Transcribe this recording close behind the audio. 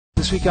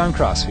This week on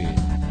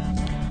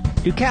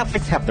CrossFeed. Do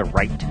Catholics have the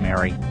right to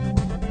marry?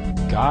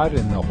 God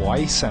in the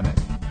Hawaii Senate.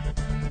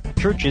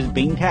 Churches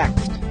being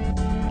taxed.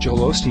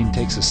 Joel Osteen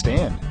takes a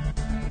stand.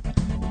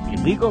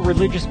 Illegal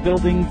religious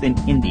buildings in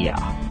India.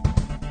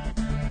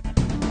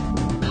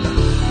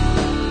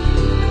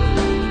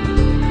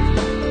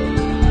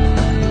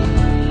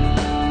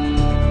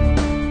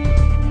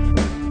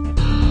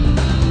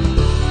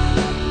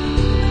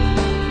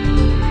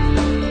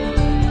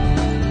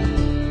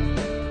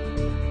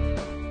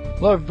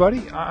 Hello,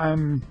 everybody.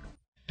 I'm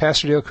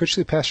Pastor Dale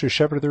Critchley, pastor of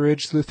Shepherd of the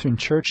Ridge Lutheran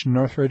Church in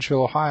North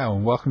Ridgeville, Ohio,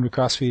 and welcome to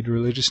CrossFeed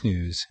Religious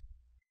News.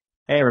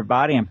 Hey,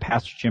 everybody. I'm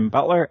Pastor Jim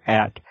Butler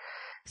at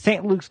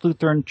St. Luke's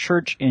Lutheran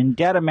Church in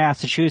Dedham,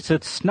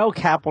 Massachusetts, snow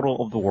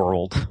capital of the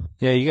world.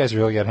 Yeah, you guys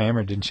really got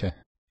hammered, didn't you?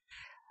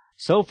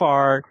 So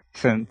far,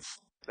 since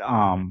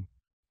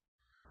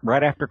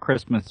right after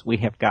Christmas, we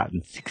have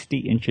gotten 60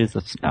 inches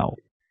of snow.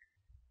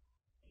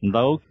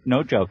 No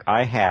joke.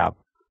 I have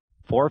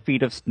 4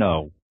 feet of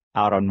snow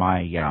out on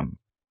my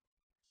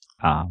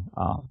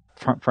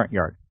front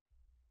yard,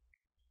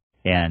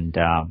 and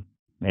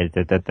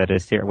that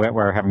is here.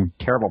 We're having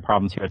terrible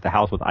problems here at the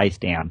house with ice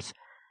dams.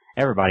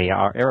 Everybody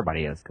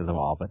is because of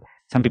all, but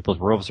some people's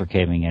roofs are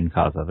caving in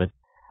because of it.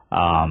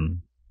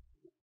 And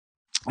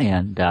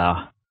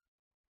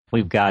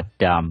we've got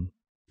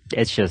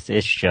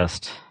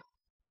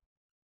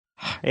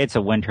it's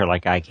a winter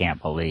like I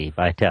can't believe.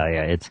 I tell you,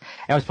 I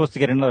was supposed to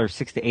get another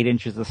 6 to 8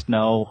 inches of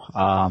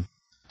snow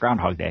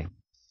Groundhog Day.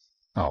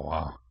 Oh,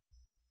 wow.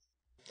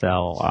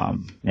 So,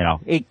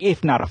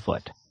 if not a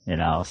foot,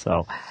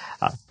 so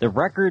the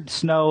record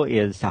snow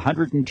is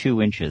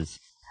 102 inches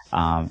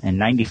in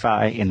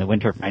the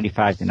winter of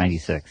 95 to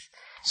 96.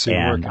 So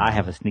and I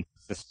have a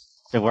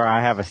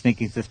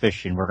sneaking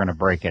suspicion we're going to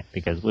break it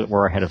because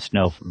we're ahead of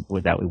snow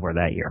that we were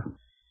that year.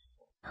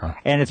 Huh.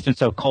 And it's been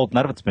so cold,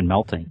 none of it's been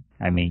melting.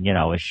 I mean,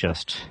 it's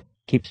just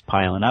keeps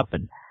piling up,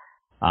 and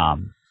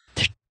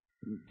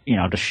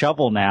to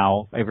shovel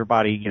now,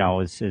 everybody,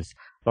 is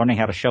learning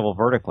how to shovel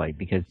vertically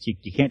because you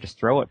can't just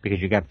throw it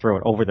because you got to throw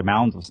it over the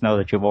mounds of snow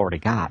that you've already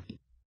got.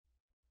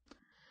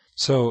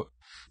 So,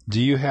 do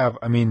you have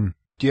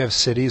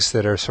cities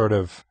that are sort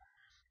of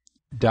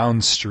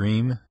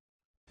downstream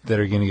that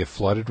are going to get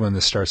flooded when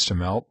this starts to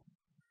melt?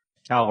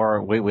 Oh,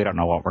 or we don't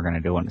know what we're going to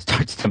do when it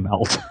starts to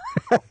melt.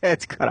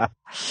 It's gonna.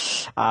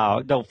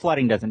 Though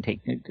flooding doesn't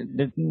take.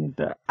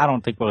 I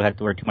don't think we'll have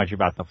to worry too much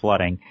about the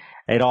flooding.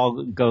 It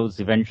all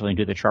goes eventually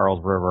into the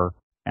Charles River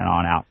and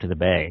on out to the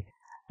bay.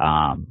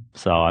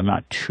 So I'm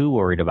not too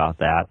worried about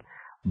that.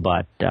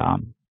 But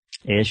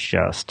it's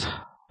just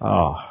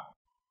but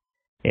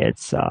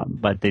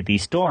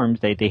these storms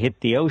they hit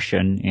the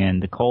ocean,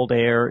 and the cold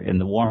air and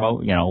the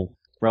warm,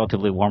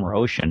 relatively warmer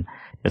ocean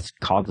just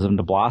causes them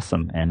to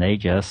blossom, and they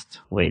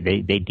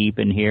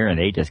deepen here, and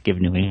they just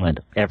give New England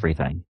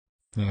everything.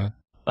 Yeah.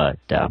 But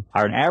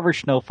our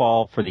average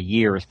snowfall for the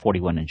year is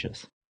 41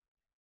 inches,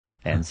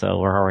 and so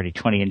we're already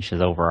 20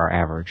 inches over our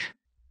average.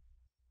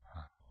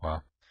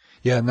 Wow.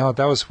 Yeah, no,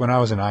 that was when I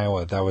was in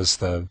Iowa. That was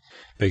the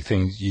big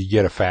thing. You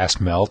get a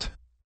fast melt.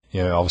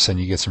 All of a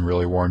sudden you get some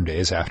really warm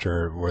days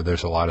after where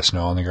there's a lot of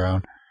snow on the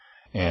ground,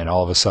 and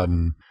all of a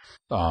sudden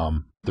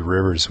the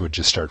rivers would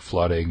just start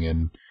flooding,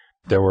 and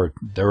there were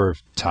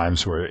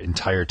times where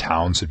entire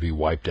towns would be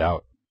wiped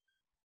out,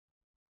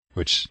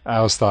 which I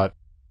always thought,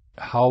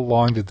 how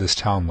long did this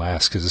town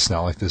last? Because it's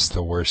not like this is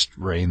the worst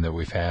rain that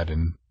we've had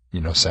in,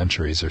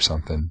 centuries or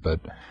something, but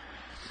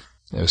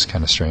it was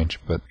kind of strange.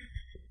 But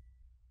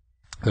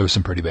there were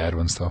some pretty bad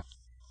ones, though.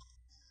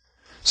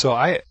 So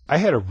I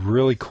had a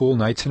really cool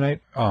night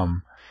tonight.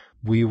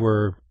 We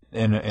were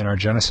in our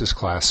Genesis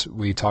class,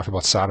 we talked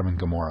about Sodom and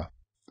Gomorrah.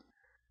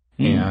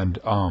 And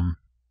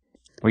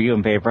were you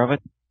in favor of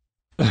it?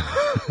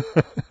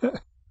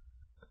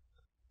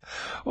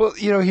 Well,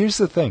 here's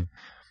the thing.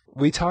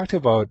 We talked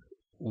about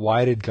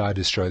why did God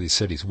destroy these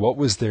cities? What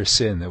was their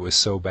sin that was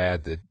so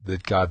bad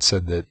that God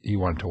said that he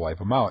wanted to wipe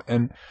them out?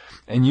 And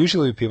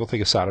usually people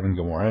think of Sodom and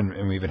Gomorrah,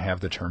 and we even have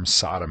the term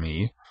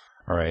sodomy,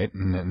 all right?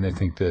 And they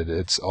think that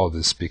it's all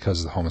this because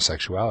of the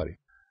homosexuality.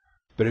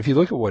 But if you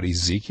look at what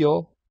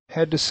Ezekiel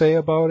had to say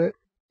about it,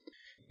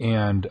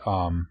 and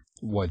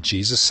what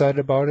Jesus said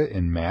about it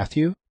in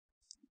Matthew,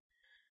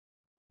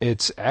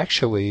 it's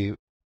actually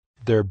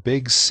their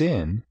big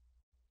sin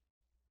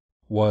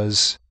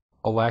was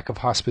a lack of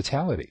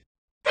hospitality.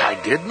 I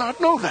did not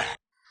know that.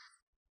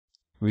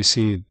 We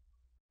see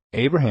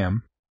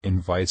Abraham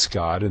invites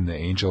God and the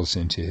angels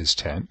into his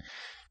tent.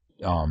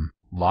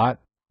 Lot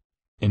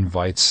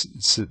invites,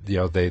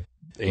 the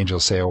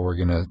angels say, "Oh, we're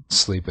going to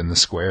sleep in the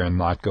square," and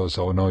Lot goes,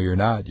 "Oh, no, you're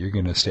not. You're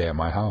going to stay at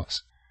my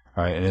house."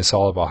 All right, and it's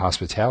all about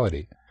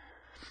hospitality.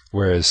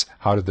 Whereas,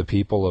 how did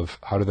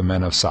the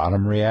men of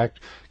Sodom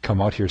react?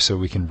 Come out here so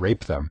we can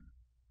rape them.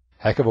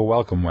 Heck of a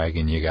welcome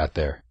wagon you got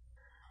there.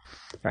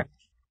 Right.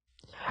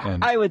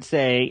 And I would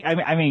say,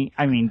 I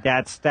mean,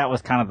 that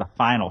was kind of the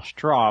final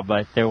straw,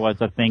 but there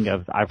was a thing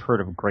of, I've heard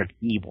of great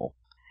evil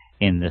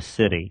in this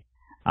city.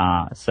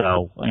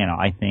 So,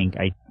 I think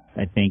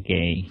I think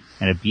an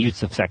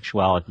abuse of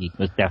sexuality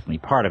was definitely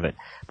part of it.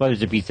 But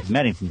there's abuse of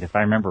many things. If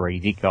I remember right,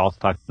 Ezekiel also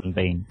talks about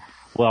being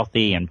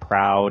wealthy and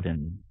proud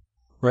and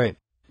right,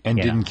 and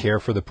didn't care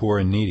for the poor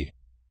and needy.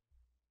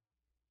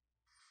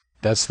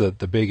 That's the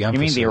big emphasis. You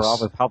mean they were all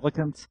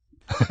Republicans?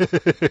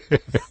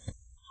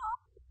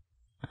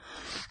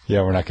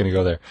 Yeah, we're not going to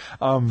go there.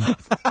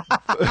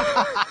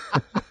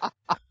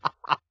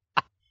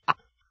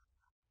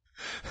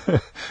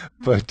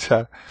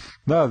 But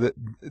no,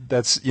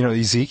 that's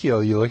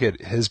Ezekiel. You look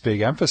at his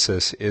big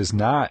emphasis is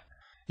not.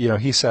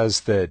 He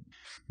says that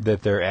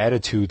their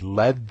attitude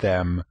led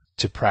them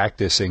to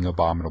practicing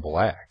abominable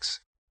acts,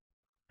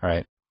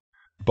 right?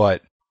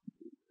 But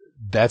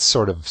that's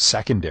sort of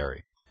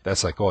secondary.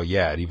 That's like, oh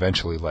yeah, it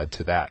eventually led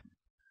to that.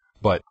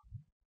 But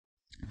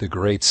the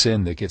great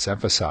sin that gets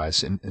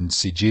emphasized, and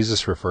see,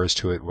 Jesus refers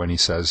to it when he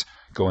says,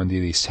 go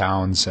into these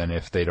towns, and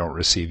if they don't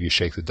receive you,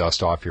 shake the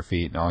dust off your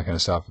feet and all that kind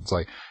of stuff. It's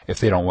like, if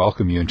they don't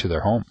welcome you into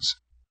their homes,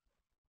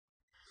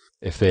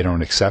 if they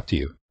don't accept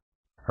you,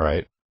 all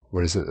right?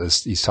 What is it?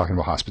 He's talking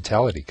about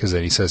hospitality, because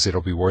then he says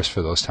it'll be worse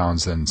for those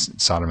towns than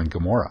Sodom and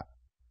Gomorrah.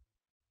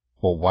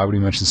 Well, why would he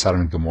mention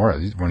Sodom and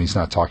Gomorrah when he's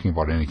not talking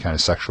about any kind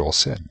of sexual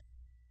sin?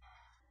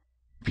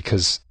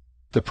 Because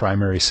the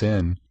primary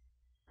sin,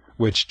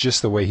 which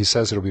just the way he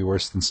says it'll be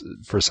worse than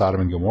for Sodom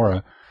and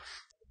Gomorrah,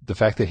 the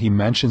fact that he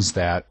mentions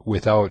that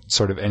without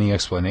sort of any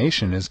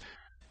explanation is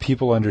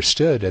people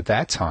understood at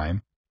that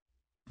time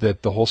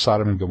that the whole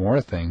Sodom and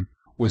Gomorrah thing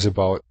was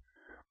about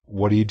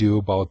what do you do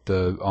about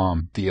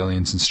the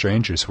aliens and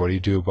strangers? What do you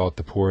do about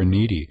the poor and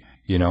needy?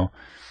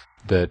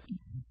 That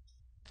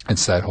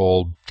it's that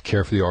whole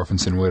care for the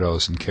orphans and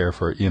widows and care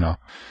for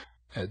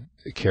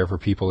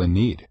people in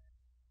need.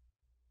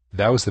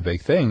 That was the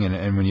big thing.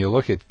 And when you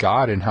look at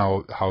God and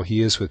how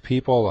he is with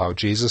people, how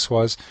Jesus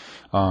was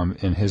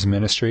in his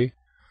ministry,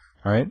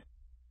 all right?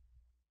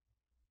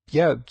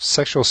 Yeah,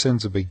 sexual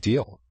sin's a big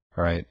deal,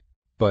 all right?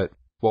 But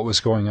what was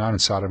going on in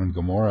Sodom and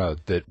Gomorrah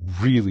that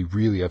really,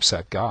 really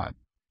upset God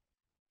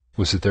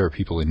was that there were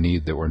people in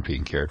need that weren't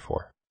being cared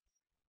for.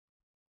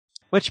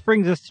 Which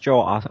brings us to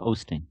Joel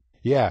Osteen.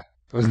 Yeah,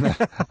 wasn't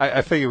that?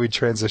 I figured we'd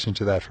transition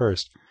to that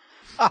first.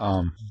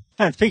 And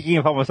speaking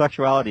of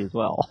homosexuality as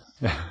well.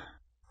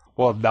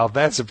 Well, now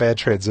that's a bad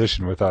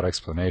transition without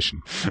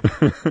explanation.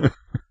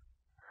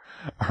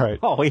 All right.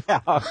 Oh, yeah.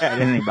 Okay. I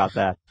didn't think about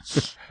that.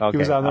 Okay. He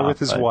was on there with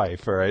his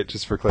wife, all right,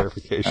 just for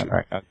clarification. All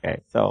right.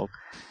 Okay. So,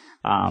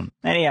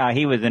 anyhow,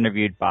 he was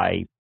interviewed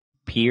by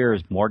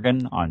Piers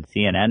Morgan on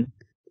CNN.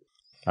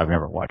 I've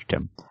never watched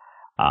him.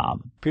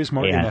 Piers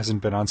Morgan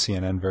hasn't been on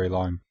CNN very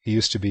long. He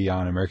used to be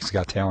on America's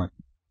Got Talent.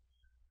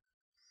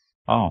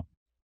 Oh.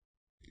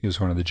 He was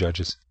one of the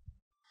judges.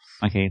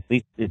 Okay, at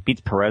least it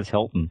beats Perez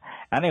Hilton.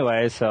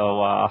 Anyway,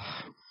 so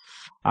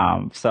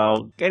Joel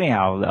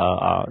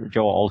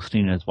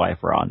Osteen and his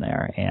wife were on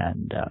there,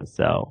 and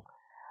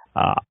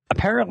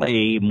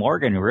apparently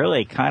Morgan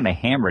really kind of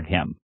hammered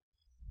him.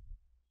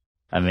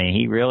 I mean,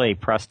 he really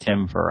pressed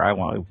him for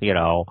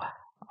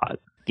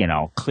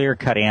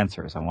clear-cut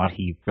answers on what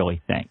he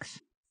really thinks.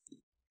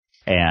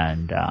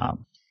 And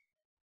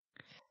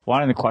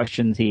one of the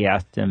questions he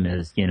asked him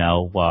is,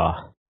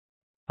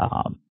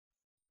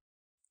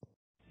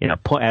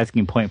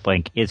 asking point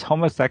blank, is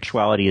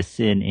homosexuality a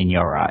sin in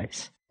your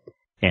eyes?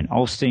 And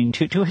Osteen,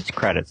 to his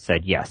credit,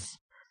 said, yes,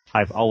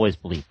 I've always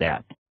believed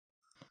that.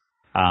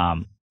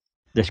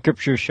 The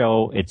scriptures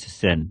show it's a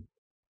sin.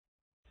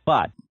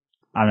 But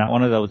I'm not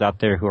one of those out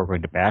there who are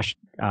going to bash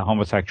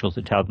homosexuals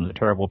and tell them they're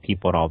terrible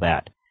people and all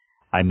that.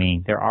 I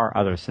mean, there are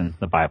other sins in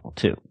the Bible,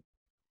 too.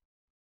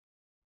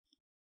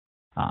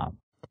 I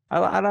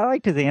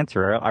liked his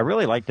answer. I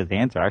really liked his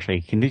answer,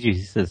 actually.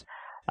 He says,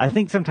 I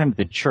think sometimes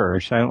the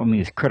church, I don't mean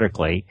this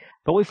critically,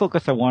 but we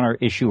focus on one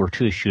issue or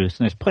two issues,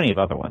 and there's plenty of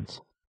other ones.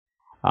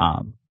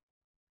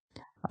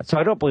 So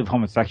I don't believe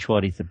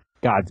homosexuality is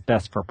God's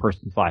best for a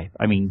person's life.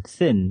 I mean,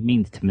 sin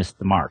means to miss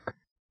the mark.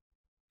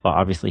 Well,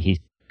 obviously he's,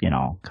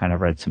 kind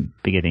of read some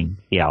bigoting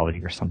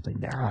theology or something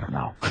there. I don't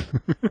know.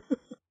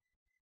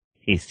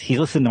 He's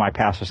listened to my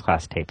pastor's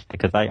class tapes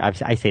because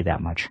I say that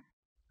much.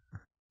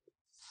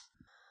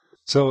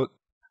 So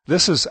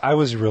I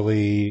was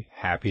really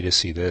happy to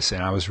see this,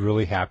 and I was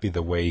really happy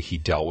the way he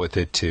dealt with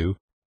it too.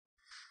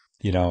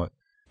 And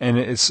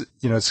it's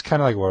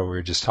kind of like what we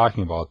were just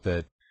talking about,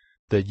 that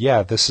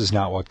yeah, this is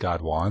not what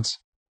God wants,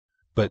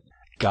 but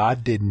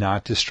God did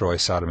not destroy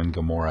Sodom and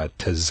Gomorrah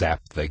to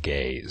zap the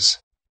gays.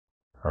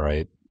 All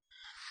right.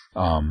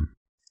 I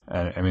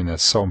mean,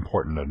 that's so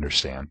important to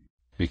understand,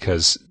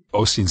 because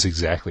Osteen's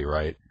exactly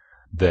right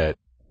that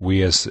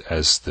we as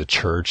the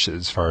church,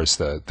 as far as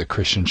the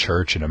Christian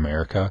church in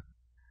America,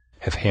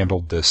 have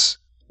handled this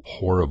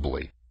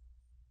horribly.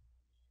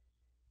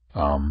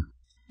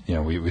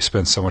 We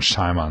spend so much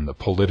time on the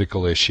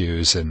political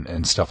issues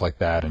and stuff like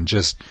that, and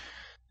just,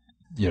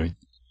 you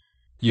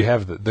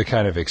have the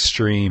kind of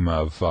extreme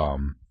of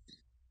the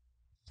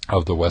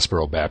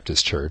Westboro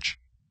Baptist Church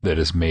that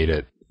has made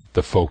it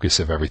the focus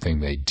of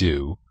everything they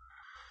do.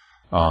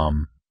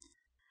 But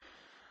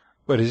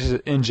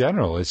in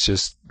general,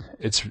 it's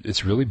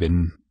really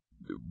been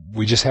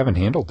we just haven't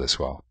handled this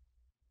well.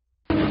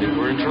 I think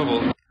we're in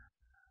trouble.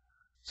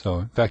 So,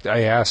 in fact,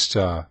 I asked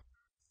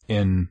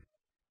when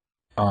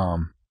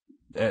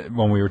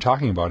we were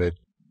talking about it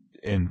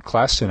in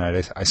class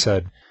tonight, I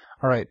said,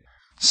 all right,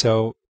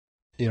 so,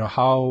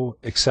 how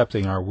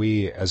accepting are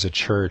we as a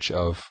church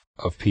of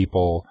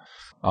people,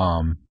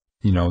 that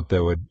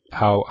would,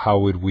 how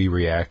would we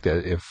react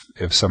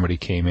if somebody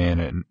came in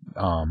and,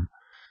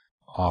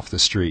 off the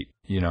street,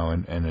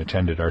 and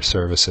attended our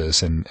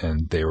services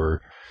and they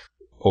were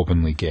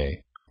openly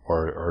gay,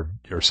 or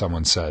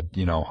someone said,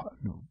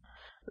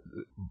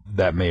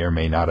 that may or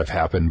may not have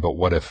happened, but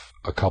what if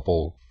a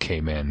couple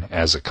came in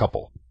as a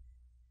couple?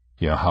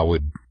 How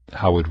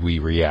would we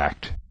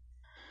react?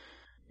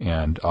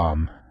 And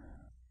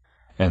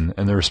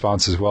the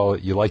response is, well,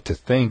 you like to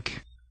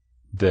think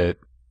that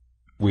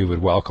we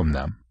would welcome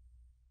them.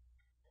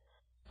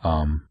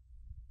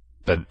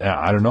 But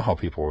I don't know how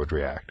people would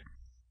react.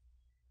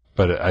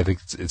 But I think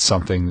it's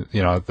something,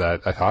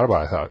 that I thought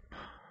about. I thought,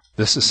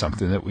 this is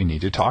something that we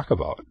need to talk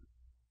about.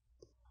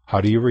 How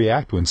do you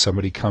react when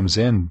somebody comes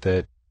in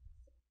that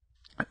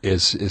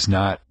is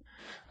not,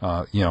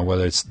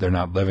 whether it's they're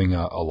not living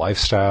a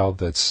lifestyle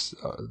that's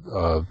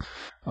sort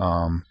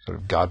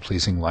of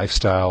God-pleasing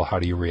lifestyle? How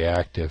do you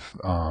react if,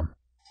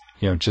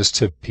 just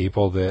to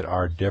people that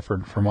are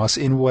different from us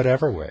in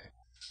whatever way?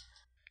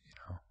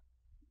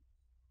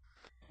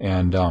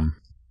 And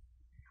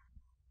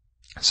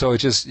so it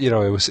just,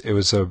 it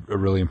was a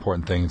really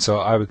important thing.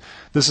 So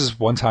this is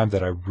one time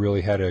that I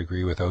really had to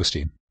agree with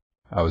Osteen.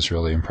 I was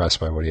really impressed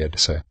by what he had to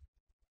say.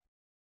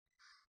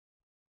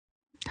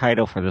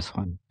 Title for this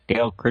one: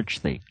 Dale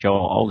Critchley,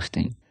 Joel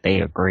Osteen. They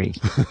agree.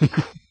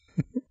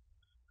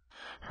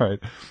 Right.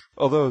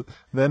 Although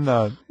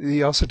then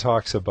he also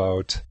talks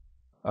about,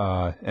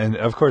 and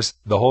of course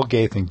the whole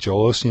gay thing.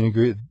 Joel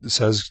Osteen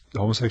says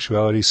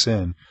homosexuality is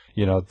sin.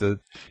 You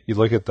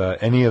look at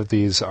any of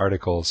these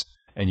articles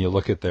and you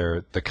look at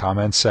the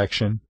comments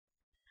section,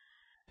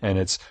 and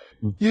it's,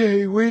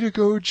 yay, way to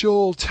go,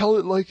 Joel, tell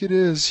it like it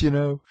is,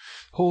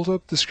 hold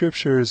up the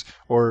scriptures,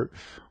 or,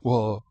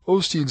 well,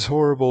 Osteen's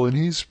horrible and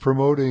he's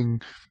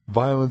promoting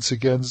violence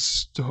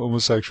against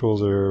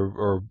homosexuals, or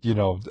all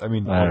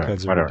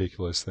kinds of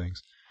ridiculous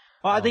things.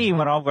 Well, I think he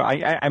went over.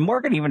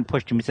 Morgan even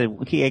pushed him. He said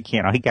he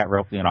got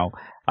real.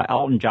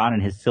 Elton John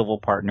and his civil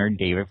partner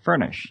David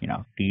Furnish.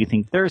 Do you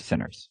think they're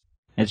sinners?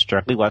 It's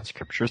strictly what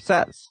Scripture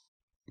says.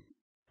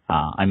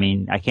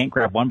 I can't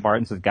grab one part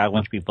and says God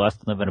wants you to be blessed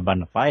and live an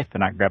abundant life,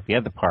 and not grab the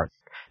other part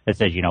that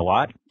says, you know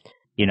what,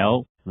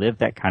 live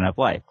that kind of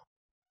life.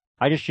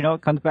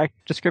 It comes back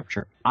to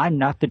Scripture. I'm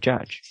not the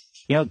judge.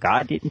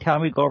 God didn't tell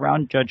me to go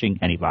around judging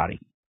everybody.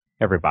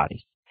 And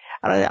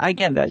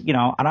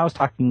I was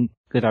talking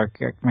with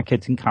my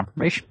kids in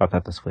confirmation about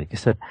that this week. I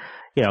said,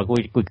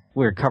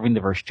 we're covering the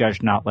verse,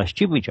 judge not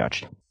lest you be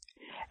judged.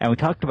 And we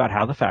talked about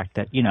how the fact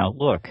that,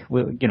 look,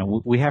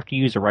 we have to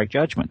use the right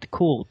judgment.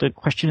 The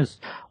question is,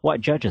 what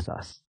judges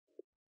us?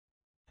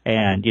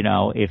 And,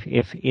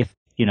 if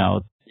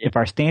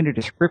our standard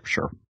is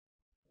Scripture,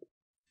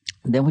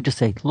 then we just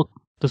say, look,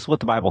 this is what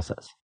the Bible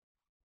says.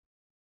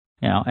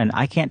 And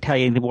I can't tell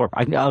you anything more.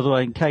 Although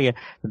I can tell you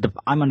that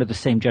I'm under the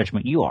same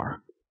judgment you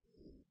are.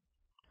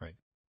 Right.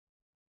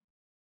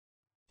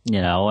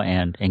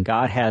 And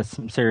God has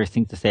some serious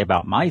things to say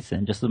about my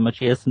sin, just as much as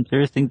He has some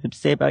serious things to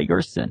say about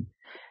your sin.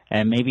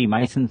 And maybe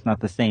my sin's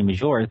not the same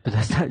as yours, but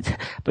that's not.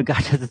 But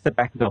God doesn't sit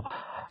back and go.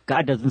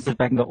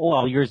 Oh,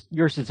 well,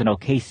 yours is an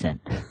okay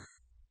sin.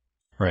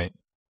 Right.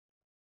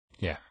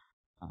 Yeah.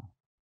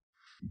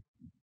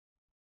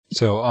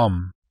 So,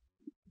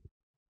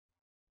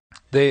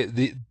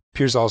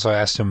 Piers also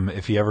asked him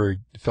if he ever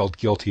felt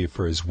guilty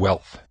for his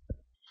wealth.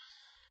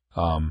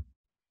 And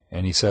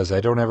he says, I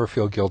don't ever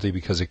feel guilty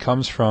because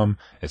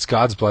it's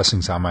God's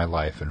blessings on my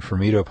life. And for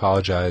me to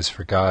apologize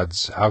for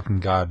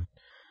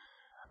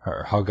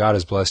how God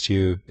has blessed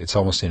you, it's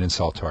almost an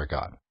insult to our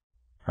God.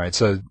 All right.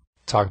 So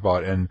talk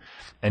about, and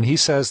he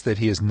says that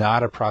he is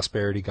not a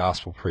prosperity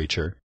gospel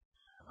preacher,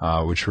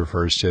 which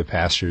refers to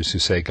pastors who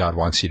say God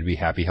wants you to be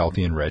happy,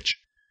 healthy, and rich.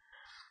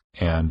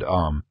 And,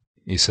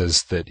 he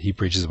says that he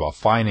preaches about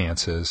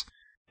finances,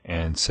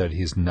 and said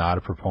he's not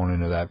a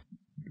proponent of that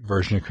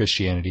version of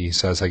Christianity. He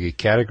says, I get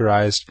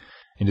categorized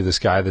into this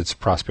guy that's a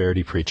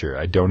prosperity preacher.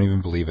 I don't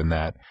even believe in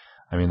that.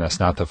 That's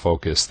not the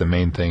focus. The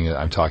main thing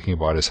I'm talking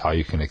about is how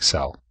you can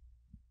excel.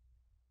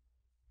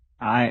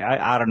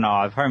 I don't know.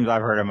 I've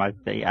heard him. I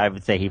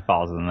would say he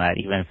falls in that,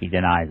 even if he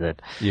denies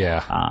it.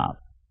 Yeah.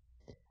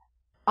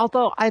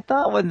 Although I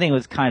thought one thing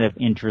was kind of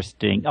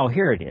interesting. Oh,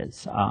 here it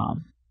is.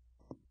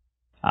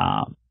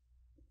 I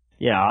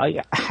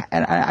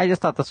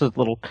just thought this was a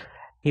little.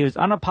 He was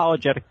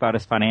unapologetic about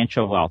his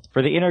financial wealth.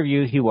 For the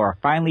interview, he wore a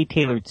finely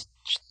tailored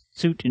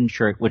suit and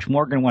shirt, which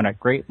Morgan went at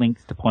great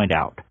lengths to point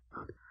out.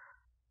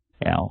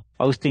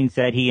 Osteen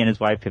said he and his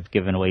wife have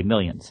given away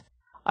millions.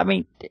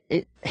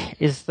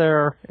 Is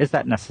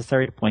that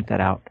necessary to point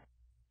that out?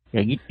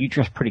 You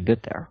dress pretty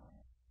good there.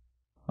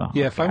 Well,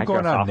 yeah, if I'm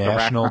going on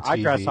national TV,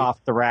 I dress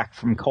off the rack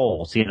from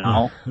Kohl's,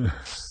 Yeah.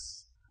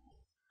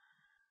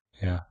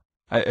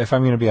 if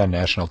I'm going to be on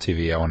national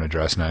TV, I want to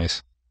dress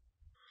nice.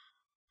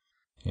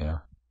 You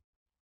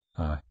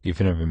know,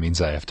 even if it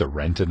means I have to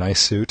rent a nice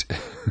suit.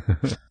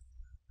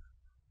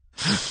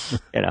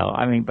 You know,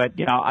 I mean, but,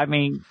 you know, I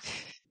mean,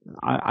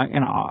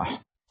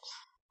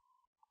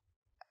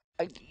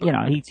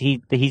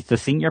 he's the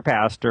senior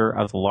pastor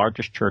of the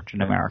largest church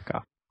in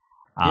America.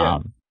 Yeah.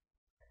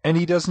 And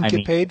he doesn't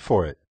get paid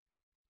for it.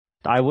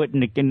 I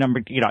wouldn't, you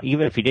know,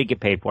 even if he did get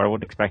paid for it, I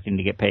wouldn't expect him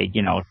to get paid,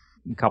 you know,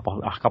 a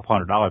couple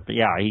 $100. But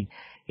yeah,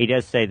 he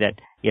does say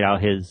that, you know,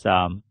 his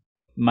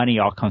money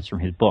all comes from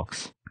his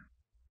books.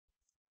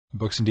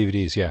 Books and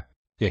DVDs, yeah.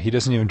 Yeah, he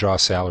doesn't even draw a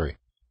salary.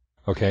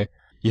 Okay?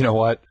 You know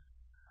what?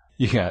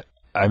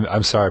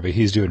 I'm sorry, but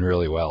he's doing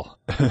really well.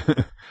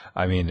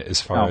 I mean,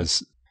 as far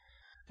as,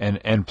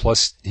 and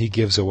plus he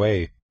gives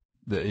away,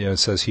 it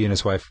says he and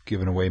his wife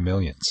given away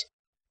millions.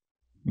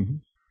 Mm-hmm.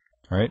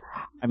 Right?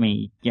 I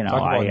mean, you know,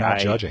 talk about not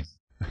judging.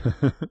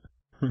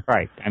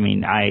 Right. I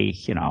mean,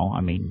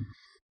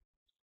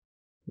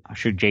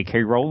 should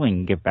J.K.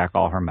 Rowling give back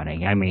all her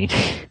money? I mean,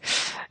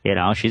 you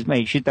know, she's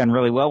done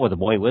really well with The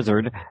Boy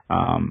Wizard. You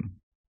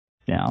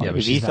know, yeah,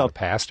 but she's not a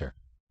pastor.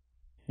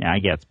 Yeah, I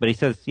guess. But he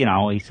says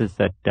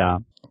that,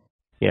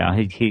 you know,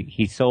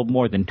 he sold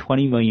more than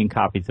 20 million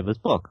copies of his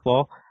book.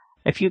 Well,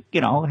 if you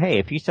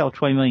sell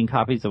 20 million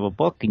copies of a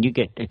book and you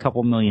get a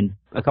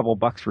couple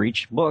bucks for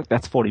each book,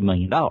 that's $40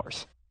 million.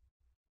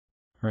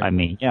 Right. I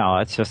mean, you know,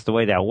 that's just the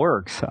way that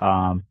works.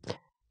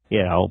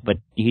 You know, but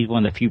he's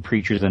one of the few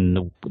preachers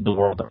in the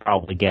world that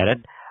probably get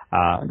it,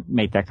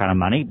 make that kind of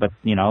money. But,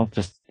 you know,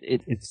 just,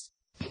 it's,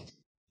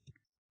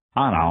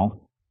 I don't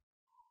know.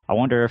 I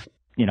wonder if,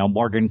 you know,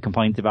 Morgan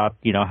complains about,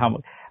 you know,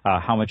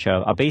 how much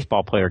a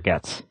baseball player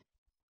gets.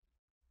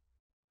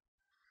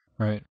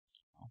 Right.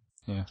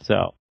 Yeah.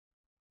 So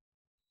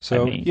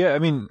I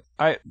mean,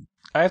 I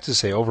have to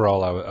say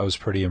overall, I was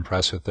pretty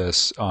impressed with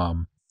this.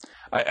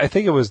 I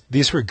think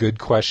these were good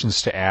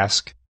questions to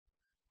ask.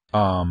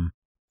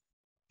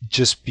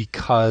 Just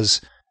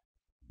because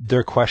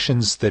they're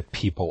questions that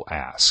people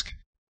ask.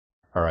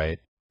 All right.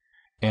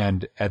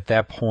 And at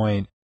that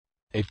point,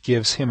 it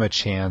gives him a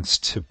chance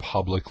to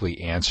publicly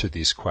answer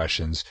these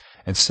questions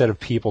instead of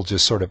people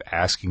just sort of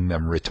asking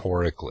them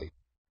rhetorically.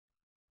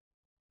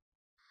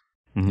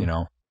 Mm-hmm. You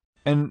know?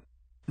 And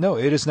no,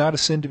 it is not a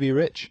sin to be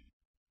rich.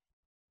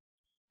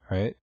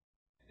 Right?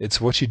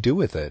 It's what you do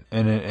with it.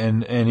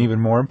 And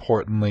even more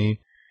importantly,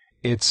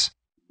 it's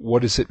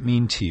what does it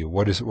mean to you?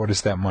 What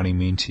does that money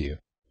mean to you?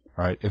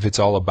 Right? If it's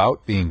all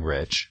about being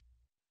rich,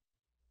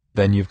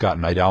 then you've got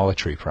an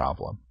idolatry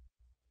problem.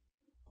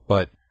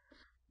 But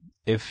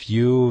if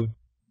you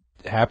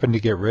happen to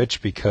get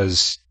rich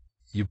because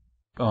you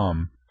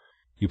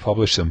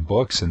published some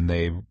books and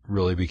they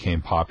really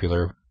became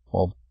popular,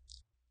 well,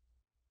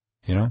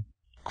 you know,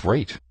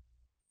 great.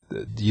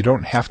 You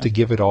don't have to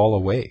give it all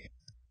away.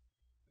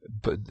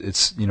 But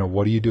it's, you know,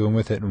 what are you doing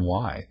with it and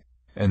why?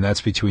 And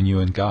that's between you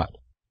and God.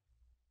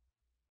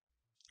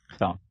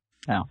 So,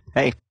 now,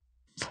 hey,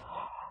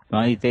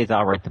 one of these days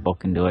I'll write the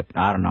book and do it.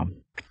 I don't know.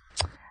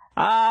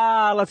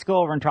 Let's go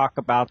over and talk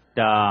about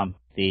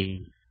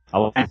the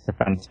Alliance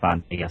Defense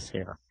Fund, I guess,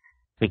 here.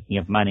 Speaking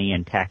of money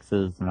and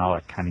taxes and all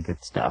that kind of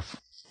good stuff.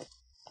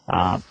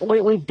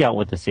 We've dealt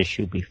with this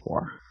issue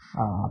before,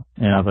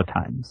 in other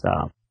times.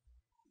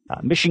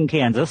 Mission,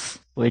 Kansas,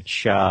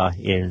 which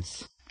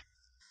is,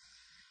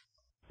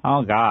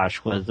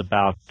 was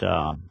about...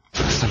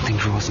 Something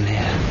draws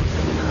near.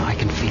 I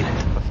can feel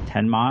it.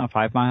 10 miles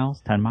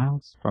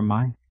from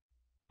my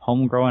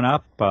home growing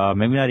up.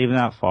 Maybe not even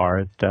that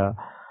far. Matter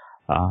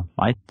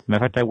of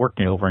fact, I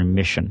worked over in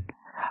Mission.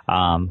 So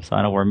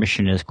I know where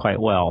Mission is quite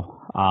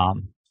well.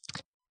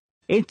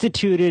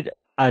 Instituted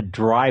a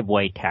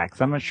driveway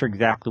tax. I'm not sure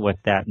exactly what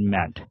that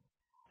meant.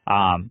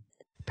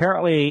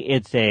 Apparently,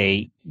 it's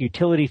a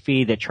utility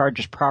fee that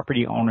charges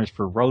property owners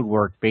for road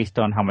work based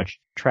on how much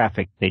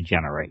traffic they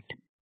generate.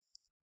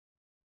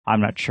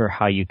 I'm not sure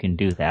how you can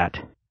do that.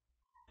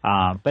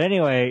 But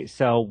anyway,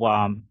 so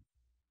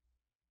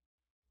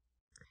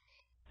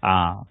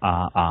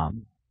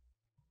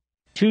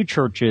two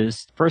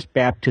churches, First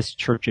Baptist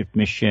Church of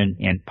Mission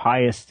and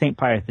St.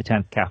 Pius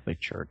X Catholic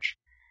Church,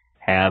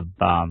 have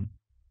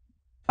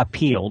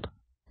appealed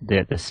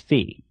this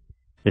fee.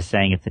 They're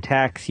saying it's a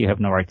tax, you have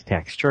no right to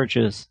tax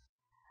churches.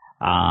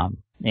 And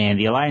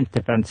the Alliance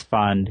Defense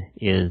Fund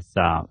is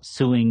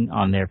suing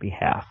on their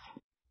behalf.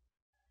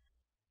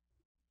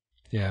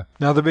 Yeah.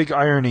 Now the big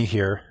irony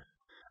here,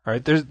 all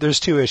right, there's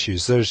two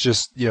issues. There's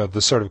just, you know,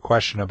 the sort of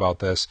question about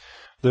this.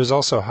 There's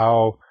also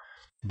how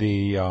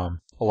the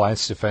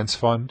Alliance Defense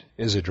Fund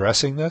is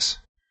addressing this.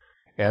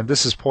 And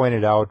this is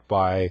pointed out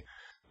by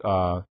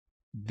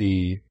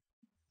the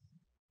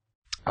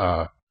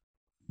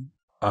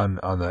on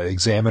the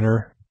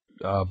Examiner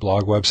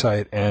blog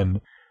website,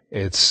 and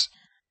it's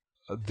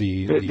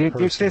the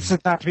person. This is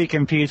not to be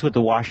confused with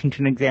the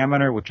Washington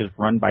Examiner, which is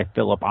run by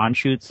Philip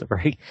Anschutz, a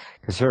very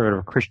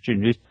conservative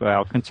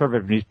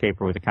conservative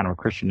newspaper with a kind of a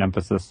Christian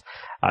emphasis.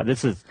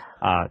 This is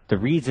the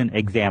Reason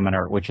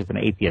Examiner, which is an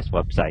atheist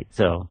website.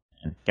 So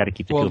got to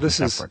keep the two of them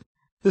separate.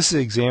 this is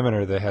an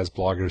Examiner that has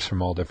bloggers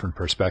from all different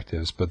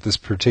perspectives, but this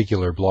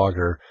particular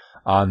blogger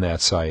on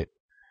that site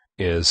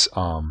is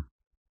because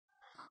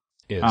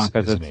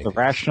it's the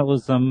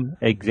Rationalism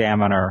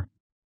Examiner.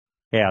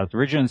 Yeah, it's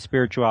Religion and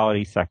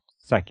Spirituality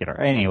Secular.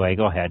 Anyway,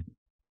 go ahead.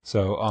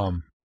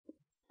 So,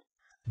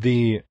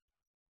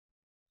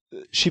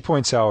 she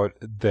points out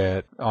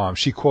that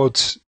she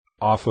quotes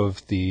off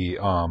of the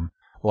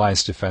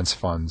Alliance Defense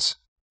Fund's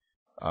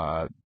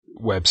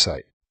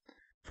website.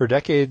 For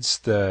decades,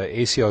 the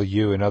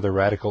ACLU and other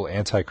radical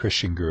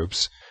anti-Christian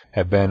groups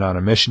have been on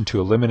a mission to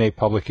eliminate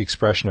public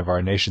expression of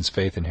our nation's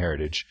faith and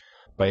heritage.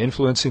 By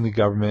influencing the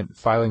government,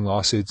 filing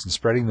lawsuits, and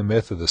spreading the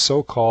myth of the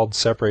so-called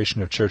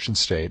separation of church and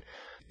state,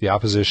 the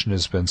opposition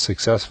has been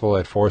successful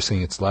at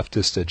forcing its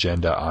leftist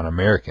agenda on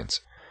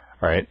Americans.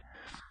 All right?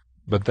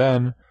 But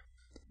then,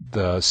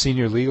 the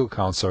senior legal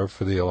counselor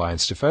for the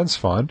Alliance Defense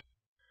Fund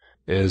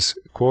is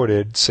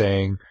quoted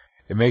saying,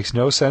 "It makes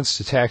no sense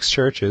to tax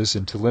churches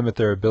and to limit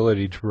their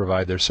ability to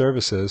provide their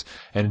services,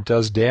 and it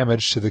does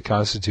damage to the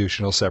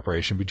constitutional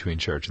separation between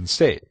church and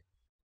state."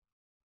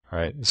 All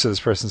right? So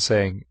this person's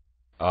saying,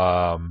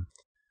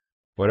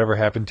 whatever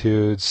happened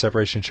to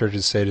separation of church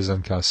and state is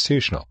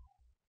unconstitutional.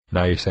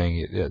 Now you're saying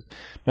it is.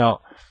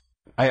 Now,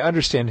 I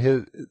understand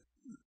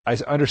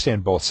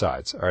both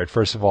sides. All right.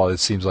 First of all, it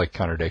seems like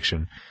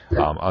contradiction.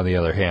 On the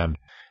other hand,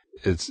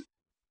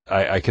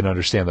 I can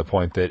understand the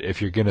point that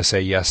if you're going to say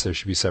yes, there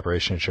should be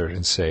separation of church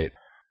and state,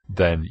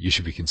 then you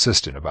should be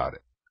consistent about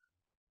it.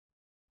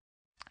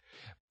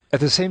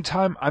 At the same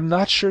time, I'm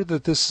not sure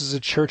that this is a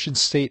church and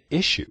state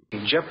issue.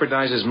 It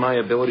jeopardizes my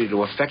ability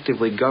to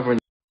effectively govern.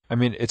 I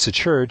mean, it's a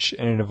church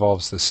and it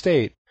involves the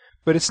state,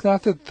 but it's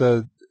not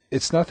that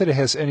it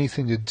has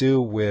anything to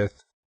do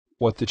with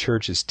what the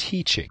church is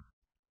teaching.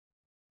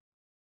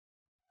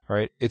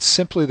 Right? It's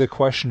simply the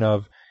question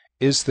of,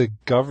 is the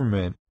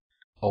government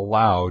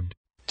allowed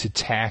to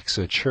tax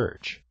a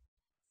church?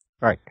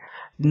 Right.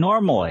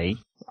 Normally,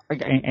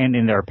 and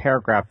in their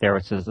paragraph there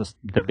it says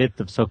the myth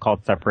of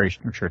so-called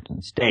separation of church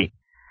and state.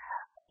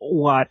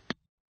 What,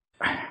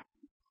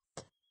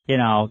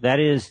 that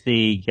is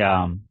the,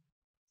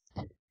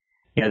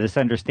 this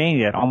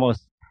understanding that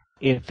almost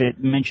if it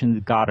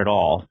mentions God at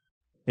all,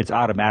 it's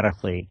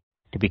automatically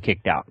to be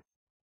kicked out.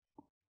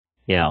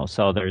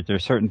 So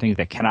there's certain things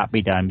that cannot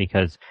be done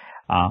because,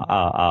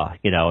 and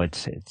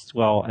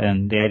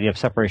the idea of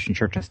separation of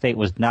church and state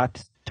was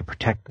not to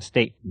protect the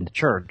state from the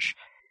church.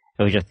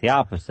 It was just the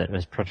opposite. It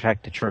was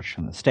protect the church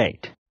from the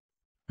state.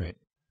 Right.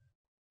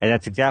 And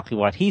that's exactly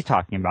what he's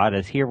talking about,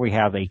 is here we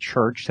have a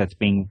church that's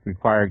being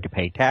required to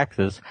pay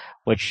taxes,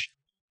 which,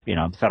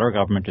 the federal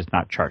government does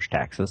not charge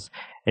taxes.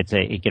 It's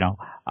now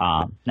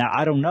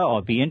I don't know.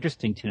 It'd be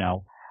interesting to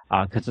know,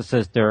 because it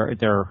says they're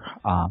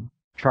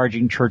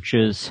charging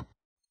churches,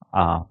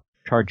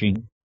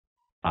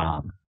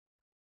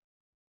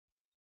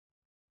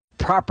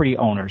 property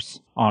owners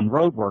on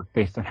road work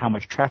based on how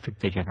much traffic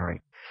they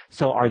generate.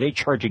 So are they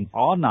charging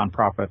all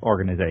nonprofit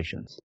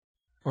organizations?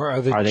 Or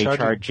are they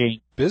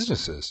charging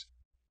businesses?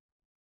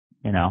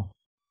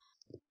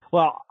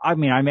 Well, I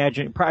mean, I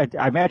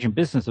imagine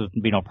businesses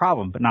would be no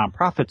problem, but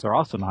nonprofits are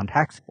also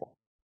non-taxable.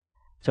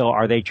 So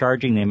are they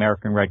charging the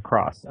American Red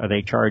Cross? Are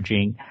they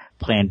charging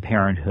Planned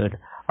Parenthood?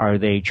 Are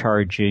they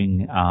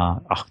charging,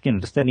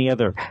 just any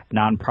other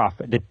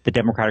nonprofit, the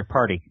Democratic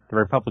Party, the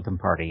Republican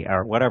Party,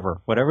 or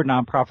whatever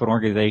nonprofit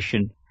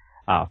organization,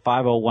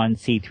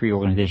 501c3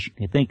 organization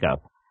you can think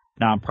of,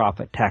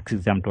 nonprofit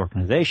tax-exempt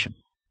organization.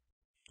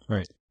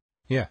 Right.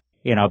 Yeah.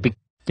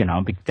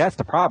 That's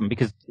the problem,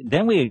 because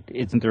then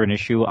isn't there an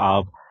issue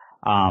of,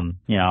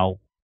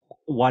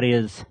 what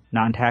is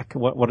non-tax,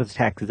 what does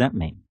tax-exempt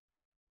mean?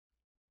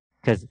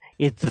 Because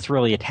it's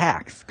really a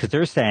tax, because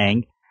they're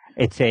saying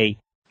it's a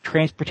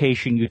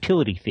transportation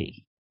utility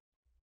fee.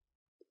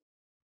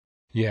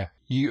 Yeah,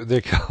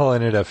 they're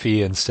calling it a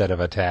fee instead of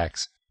a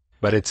tax,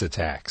 but it's a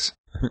tax.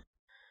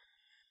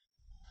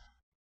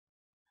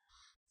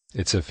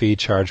 It's a fee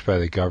charged by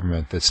the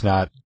government that's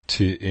not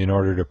in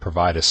order to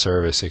provide a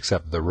service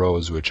except the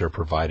roads, which are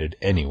provided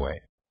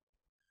anyway.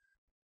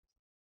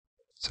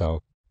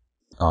 So,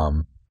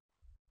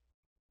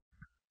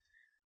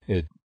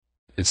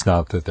 it's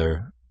not that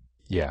they're,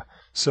 yeah.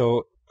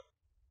 So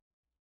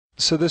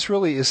this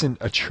really isn't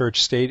a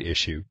church-state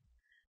issue.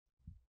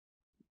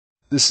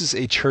 This is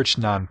a church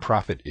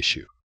nonprofit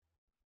issue.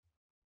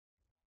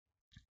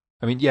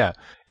 I mean, yeah,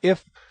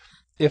 if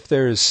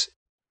they're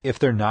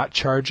not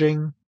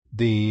charging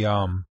the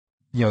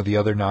the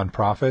other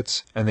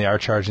nonprofits and they are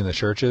charging the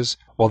churches,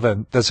 well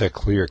then that's a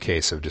clear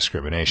case of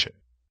discrimination.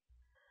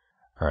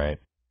 All right.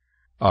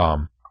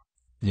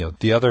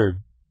 The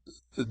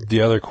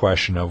other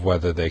question of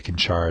whether they can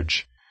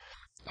charge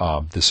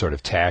this sort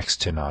of tax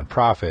to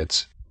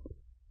nonprofits,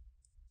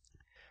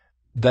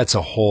 that's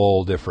a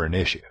whole different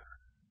issue.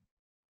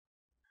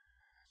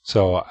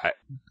 So,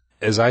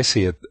 as I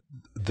see it,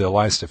 the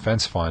Alliance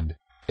Defense Fund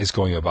is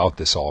going about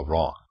this all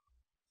wrong.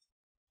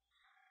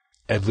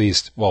 At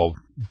least,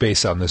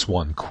 based on this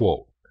one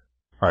quote.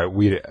 All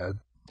right,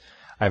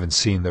 I haven't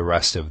seen the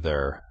rest of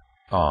their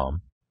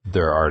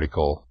their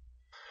article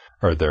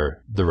or the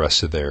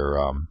rest of their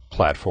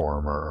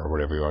platform or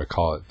whatever you want to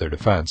call it, their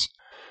defense.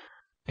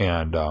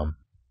 And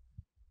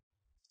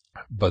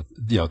but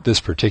this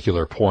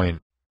particular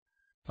point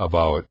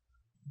about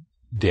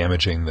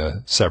damaging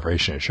the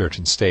separation of church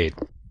and state,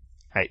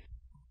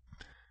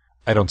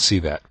 I don't see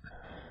that.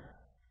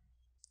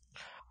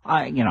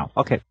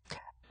 Okay.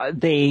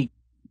 The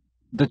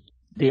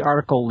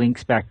article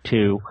links back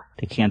to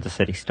the Kansas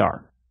City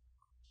Star,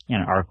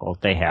 an article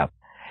they have.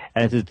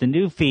 And it says the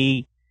new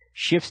fee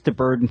shifts the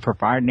burden for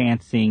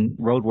financing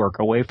roadwork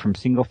away from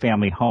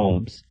single-family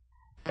homes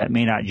that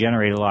may not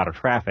generate a lot of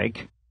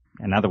traffic.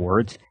 In other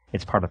words,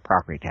 it's part of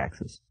property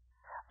taxes.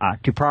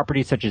 To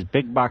properties such as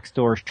big box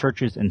stores,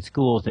 churches, and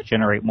schools that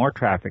generate more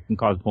traffic and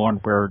cause more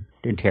wear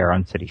and tear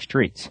on city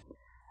streets.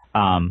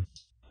 Boy,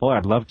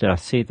 I'd love to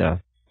see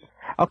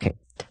Okay,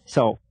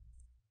 so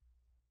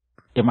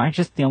am I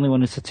just the only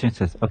one who sits here and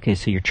says, okay,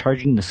 so you're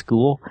charging the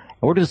school?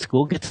 Where does the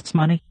school get its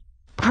money?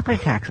 Property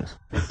taxes.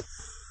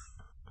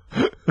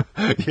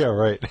 Yeah,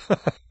 right.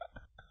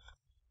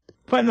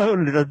 But no,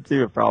 it doesn't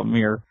see a problem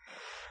here.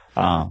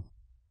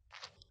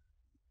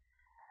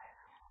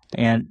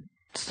 And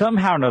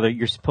somehow or another,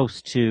 you're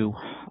supposed to,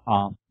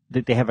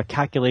 that they have a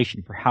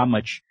calculation for how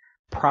much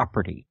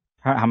property,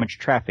 how much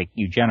traffic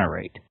you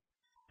generate.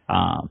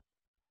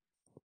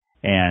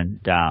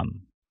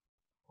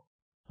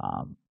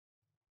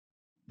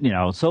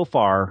 So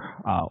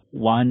far,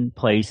 one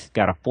place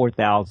got a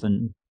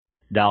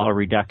 $4,000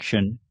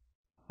 reduction,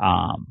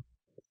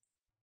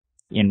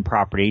 in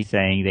property,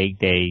 saying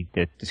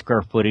that the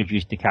square footage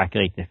used to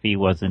calculate the fee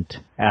wasn't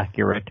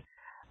accurate.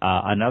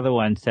 Another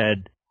one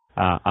said,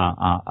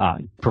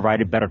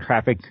 provided better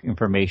traffic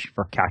information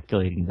for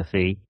calculating the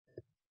fee,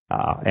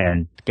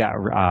 and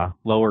got,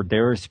 lowered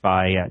theirs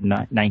by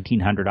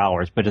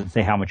 $1,900, but doesn't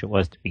say how much it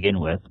was to begin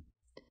with.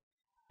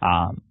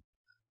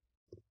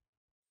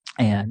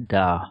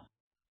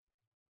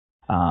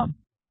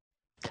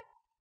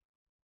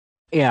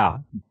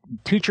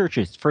 Two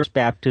churches, First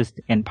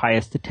Baptist and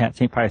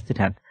St. Pius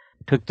X,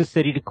 took the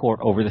city to court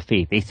over the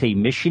fee. They say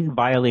Mission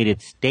violated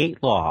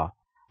state law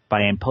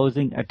by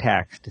imposing a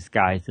tax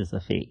disguised as a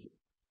fee.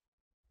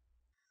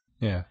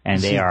 Yeah. And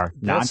they are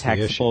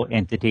non-taxable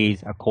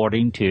entities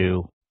according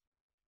to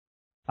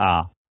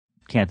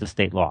Kansas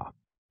state law.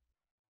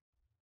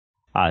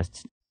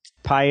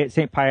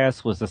 St.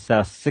 Pius was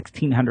assessed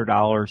 $1,600,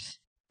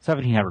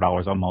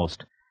 $1,700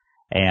 almost,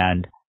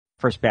 and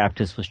First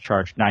Baptist was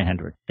charged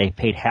 $900. They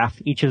paid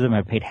half. Each of them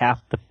have paid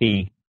half the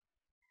fee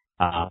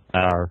that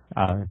are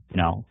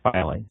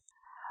violating.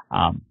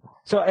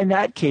 So in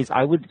that case,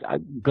 I would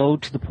go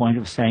to the point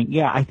of saying,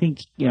 yeah, I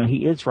think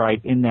he is right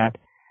in that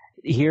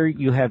here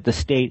you have the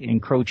state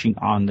encroaching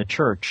on the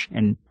church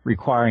and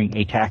requiring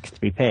a tax to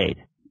be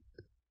paid,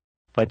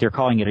 but they're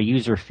calling it a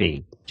user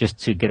fee just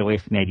to get away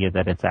from the idea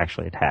that it's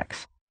actually a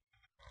tax.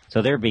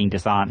 So they're being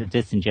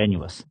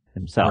disingenuous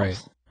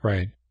themselves.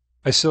 Right.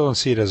 I still don't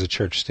see it as a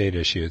church-state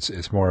issue.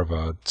 It's more of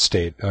a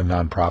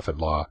non-profit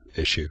law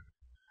issue,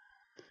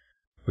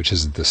 which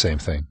isn't the same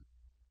thing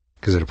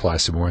because it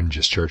applies to more than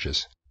just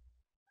churches.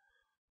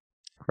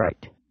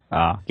 Right.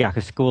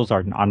 Because schools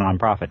are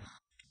non-profit.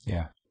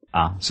 Yeah.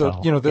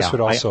 This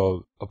would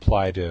also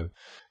apply to,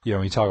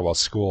 when you talk about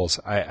schools,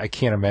 I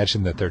can't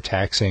imagine that they're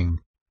taxing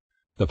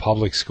the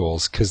public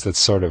schools because that's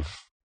sort of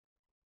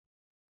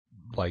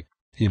like,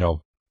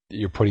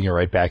 you're putting it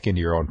right back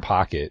into your own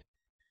pocket.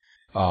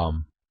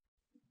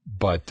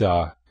 But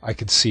I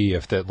could see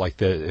if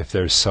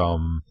there's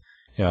some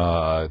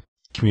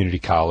community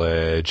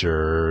college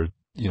or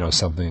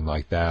something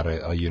like that,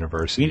 a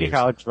university. Community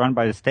college run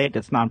by the state,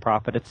 it's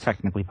nonprofit. It's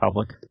technically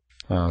public.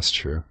 Oh, that's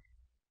true.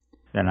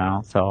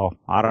 So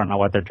I don't know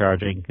what they're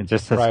charging. It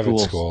just says private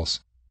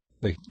schools.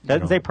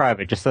 Doesn't say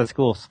private, just says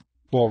schools.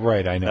 Well,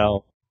 right, I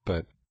know.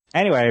 But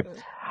anyway,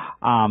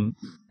 I don't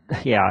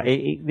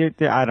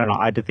know.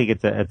 I think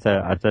it's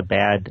a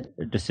bad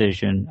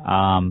decision.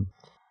 I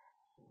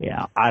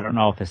don't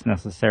know if it's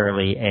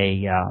necessarily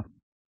and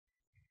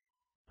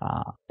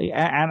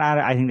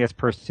I think this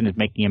person is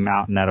making a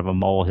mountain out of a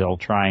molehill,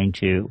 trying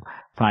to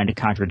find a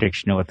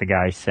contradiction in what the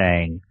guy's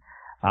saying.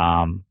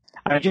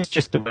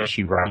 Just the way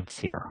she writes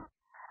here.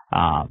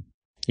 A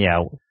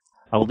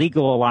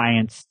legal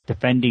alliance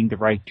defending the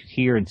right to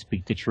hear and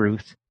speak the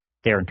truth,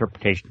 their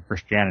interpretation of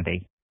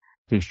Christianity.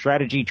 Through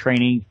strategy,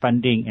 training,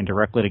 funding, and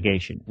direct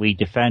litigation, we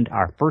defend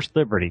our first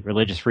liberty,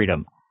 religious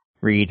freedom.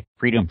 Read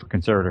Freedom for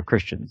Conservative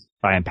Christians,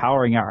 by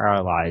empowering our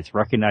allies,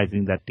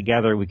 recognizing that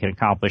together we can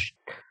accomplish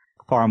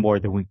far more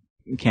than we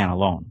can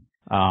alone.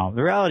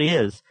 The reality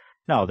is,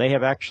 no, they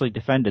have actually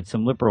defended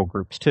some liberal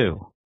groups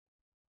too,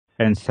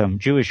 and some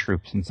Jewish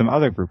groups and some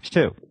other groups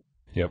too.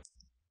 Yep.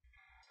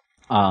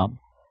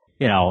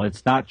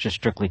 It's not just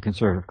strictly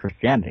conservative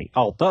Christianity,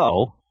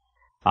 although,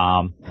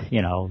 one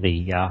of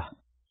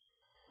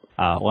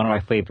my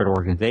favorite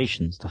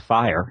organizations, the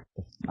FIRE,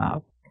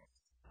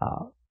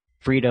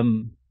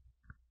 Freedom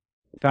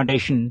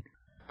Foundation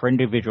for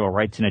Individual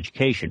Rights and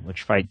Education,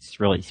 which fights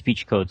really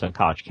speech codes on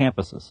college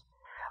campuses.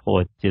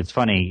 Well, it's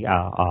funny,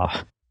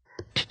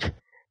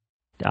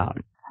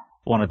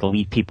 one of the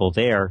lead people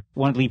there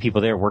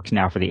works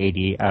now for the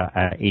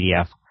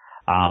ADF.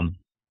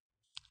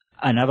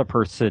 Another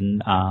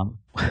person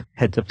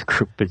heads up the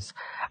group is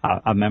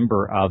a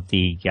member of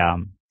the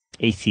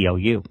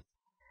ACLU,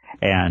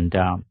 and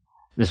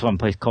this one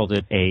place called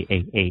it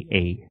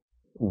a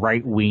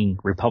right-wing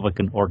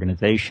Republican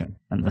organization.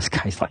 And this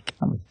guy's like,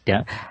 I'm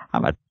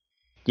a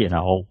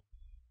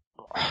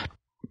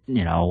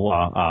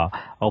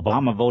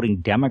Obama voting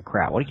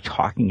Democrat. What are you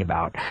talking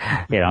about?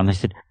 And they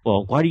said,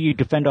 well, why do you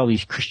defend all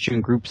these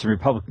Christian groups and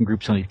Republican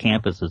groups on these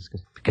campuses?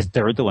 Because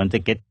they're the ones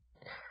that get,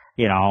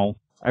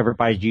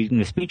 everybody's using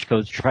the speech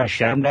codes to try to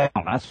shut them down.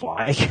 That's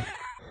why.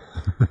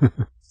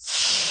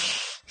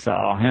 So,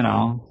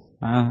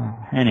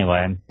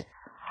 anyway.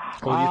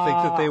 Well, do you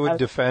think that they would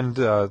defend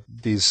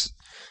these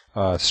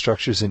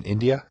structures in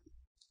India?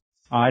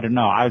 I don't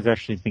know. I was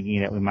actually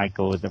thinking that we might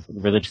go with the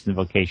religious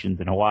invocations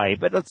in Hawaii,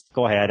 but let's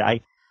go ahead. I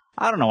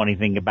don't know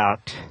anything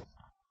about.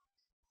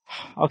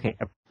 Okay,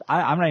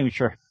 I'm not even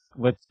sure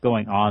what's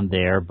going on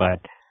there,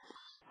 but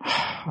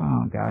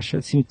oh gosh,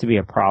 it seems to be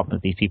a problem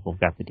that these people have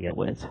got to deal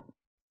with.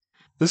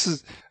 This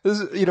is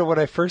when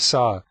I first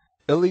saw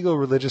illegal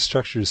religious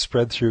structures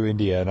spread through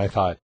India, and I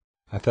thought,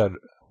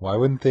 why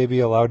wouldn't they be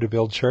allowed to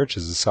build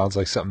churches? It sounds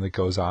like something that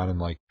goes on in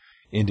like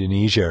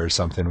Indonesia or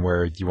something,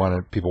 where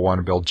people want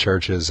to build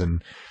churches,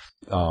 and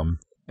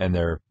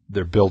their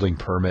building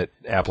permit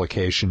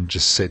application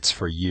just sits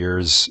for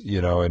years,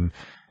 and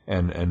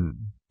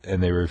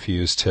they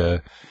refuse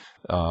to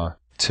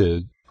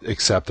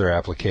accept their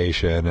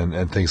application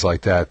and things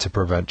like that to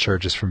prevent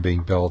churches from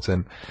being built.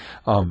 And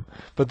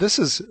but this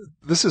is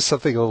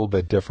something a little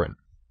bit different.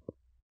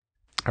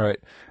 All right,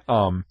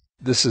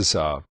 this is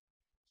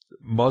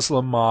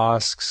Muslim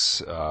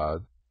mosques,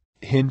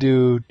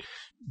 Hindu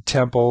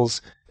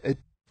temples. It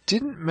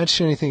didn't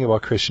mention anything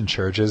about Christian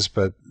churches,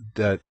 but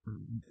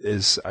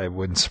I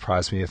wouldn't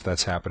surprise me if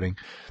that's happening.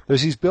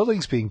 There's these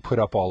buildings being put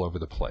up all over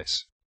the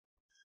place.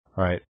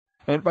 All right.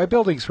 And by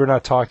buildings, we're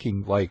not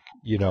talking like,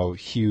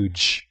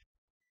 huge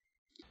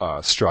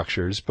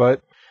structures,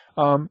 but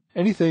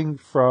anything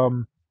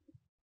from,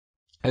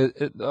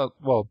 it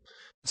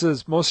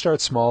says, most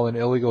start small. An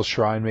illegal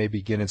shrine may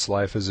begin its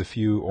life as a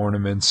few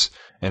ornaments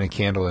and a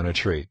candle in a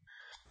tree.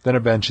 Then a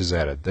bench is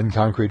added. Then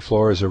concrete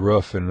floors, a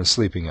roof, and a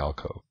sleeping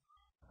alcove.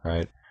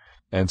 Right?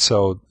 And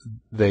so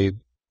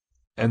then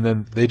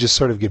they just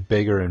sort of get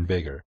bigger and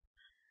bigger.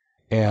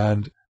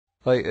 And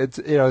like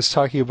it's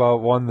talking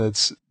about one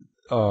that's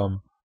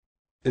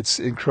it's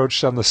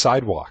encroached on the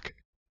sidewalk.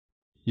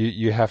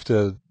 You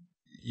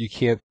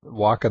can't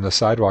walk on the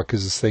sidewalk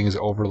because this thing is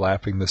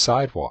overlapping the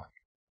sidewalk.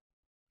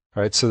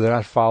 Right? So they're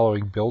not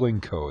following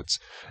building codes.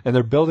 And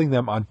they're building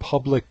them on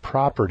public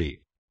property.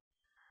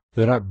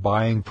 They're not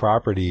buying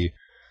property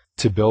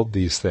to build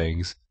these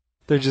things.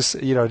 They're just,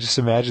 just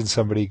imagine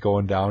somebody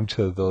going down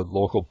to the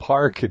local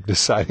park and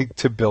deciding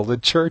to build a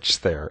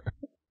church there.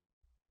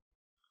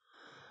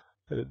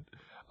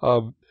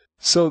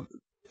 So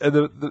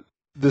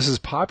this is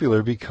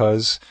popular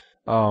because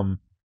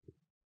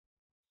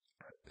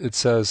it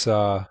says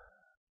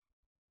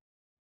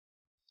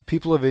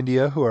people of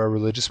India who are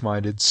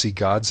religious-minded see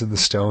gods in the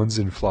stones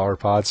and flower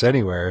pots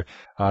anywhere,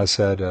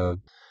 said a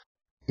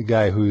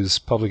guy whose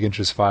public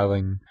interest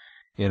filing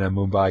in a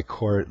Mumbai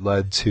court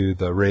led to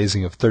the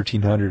raising of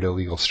 1,300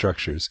 illegal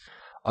structures.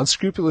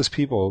 Unscrupulous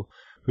people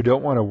who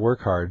don't want to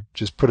work hard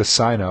just put a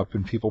sign up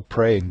and people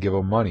pray and give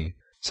them money.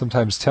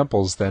 Sometimes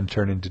temples then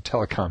turn into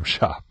telecom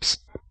shops.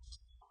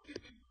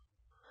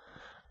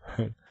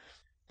 Right.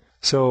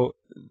 So,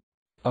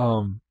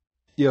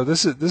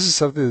 this is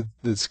something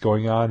that's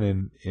going on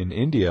in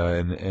India,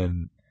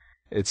 and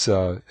it's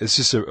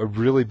just a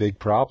really big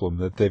problem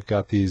that they've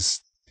got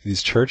these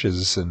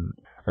churches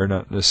or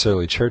not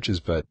necessarily churches,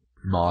 but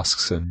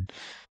mosques and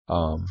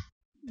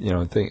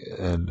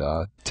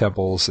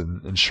temples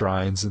and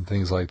shrines and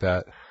things like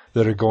that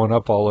are going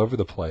up all over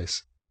the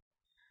place.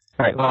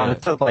 Right. Well,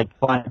 it's like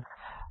fun.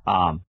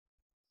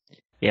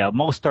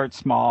 Most start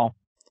small.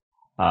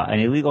 An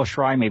illegal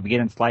shrine may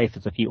begin its life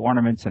as a few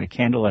ornaments and a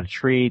candle and a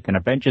tree. Then a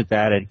bench is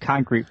added,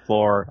 concrete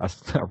floor,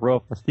 a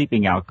roof, a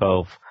sleeping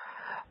alcove.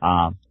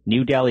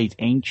 New Delhi's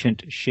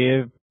ancient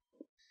Shiv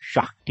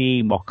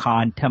Shakti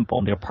Mokan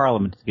Temple near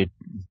Parliament is a good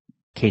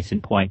case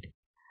in point.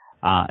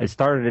 It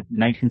started in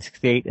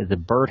 1968 as a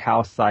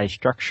birdhouse-sized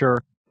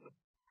structure,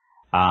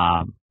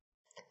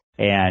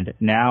 and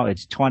now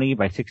it's 20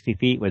 by 60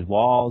 feet with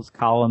walls,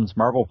 columns,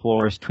 marble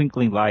floors,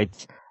 twinkling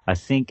lights, a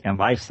sink, and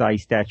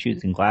life-size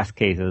statues in glass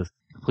cases,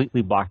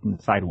 completely blocking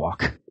the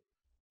sidewalk.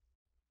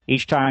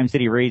 Each time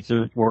city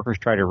workers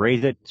try to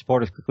raise it,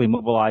 supporters quickly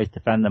mobilize to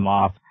fend them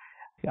off,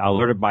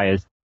 alerted by a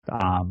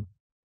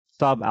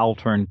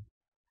subaltern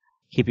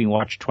keeping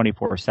watch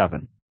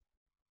 24/7.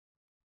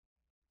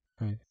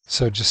 Right.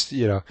 So just,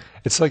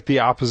 it's like the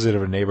opposite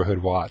of a neighborhood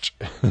watch.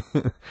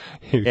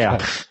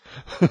 Yeah.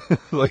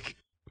 Like,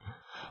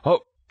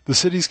 the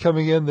city's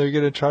coming in, they're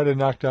going to try to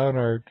knock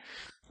down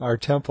our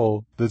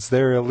temple that's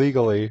there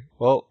illegally.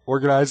 Well,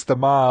 organize the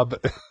mob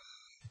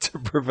to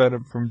prevent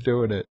them from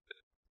doing it.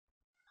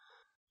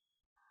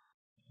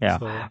 Yeah.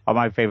 So.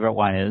 My favorite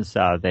one is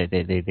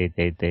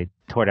they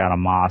tore down a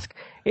mosque.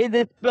 Hey,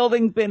 this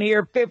building's been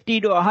here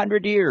 50 to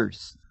 100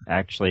 years.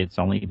 Actually, it's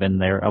only been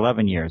there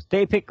 11 years.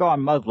 They pick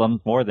on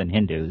Muslims more than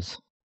Hindus.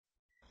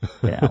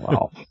 Yeah,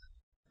 well.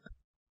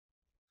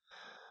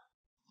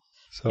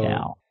 So.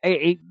 Yeah.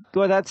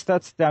 Well, that's.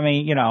 I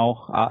mean,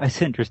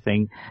 it's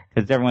interesting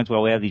because everyone's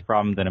we have these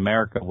problems in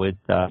America with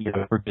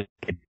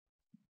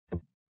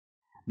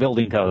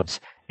building codes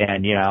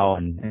and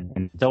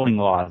and zoning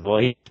laws. Well,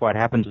 here's what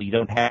happens when you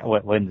don't have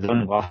when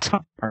zoning laws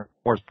aren't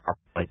enforced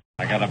properly.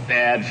 I got a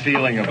bad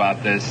feeling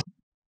about this.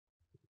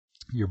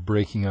 You're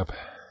breaking up.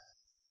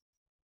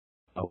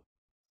 Oh.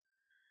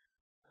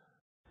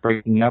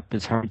 Breaking up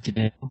is hard to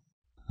do.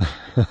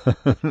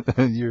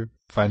 You're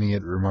finding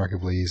it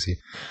remarkably easy.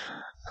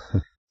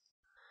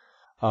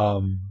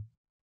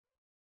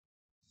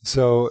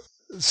 So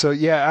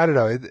yeah, I don't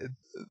know.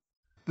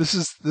 This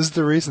is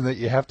the reason that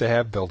you have to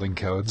have building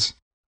codes,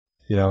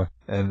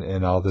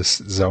 and all this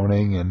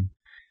zoning and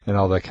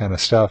all that kind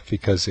of stuff,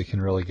 because it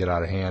can really get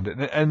out of hand.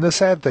 And the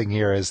sad thing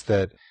here is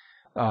that,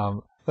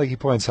 like he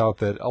points out,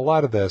 that a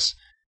lot of this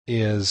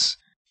is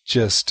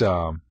just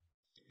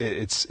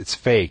it's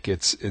fake.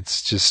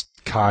 It's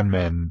just con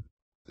men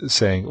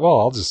saying, well,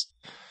 I'll just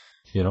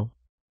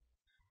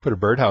put a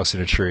birdhouse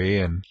in a tree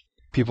and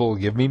people will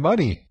give me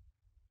money.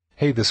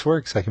 Hey, this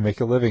works. I can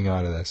make a living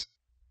out of this.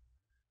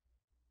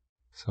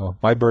 So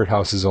my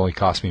birdhouses only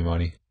cost me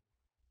money.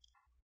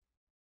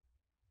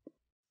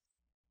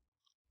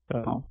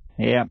 So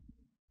yeah.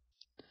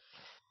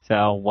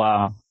 So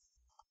well,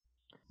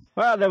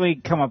 then we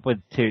come up with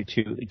to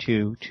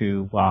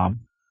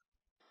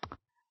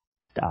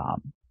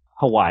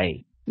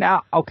Hawaii.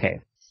 Now, okay.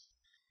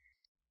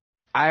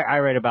 I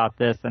read about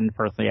this, and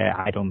personally,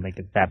 I don't think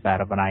it's that bad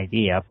of an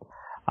idea.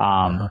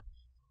 That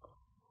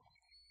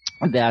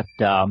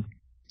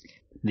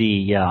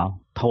the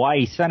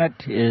Hawaii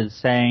Senate is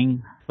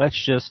saying, let's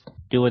just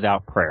do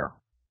without prayer.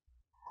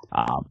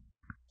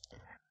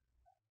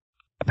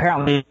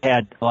 Apparently, they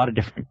had a lot of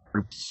different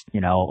groups,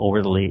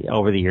 over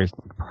the years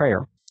of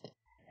prayer,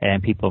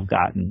 and people have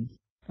gotten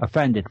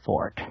offended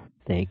for it.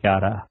 They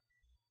got a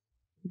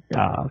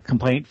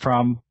complaint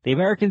from the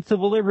American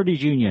Civil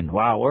Liberties Union.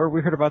 Wow, where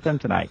we heard about them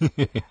tonight?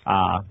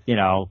 That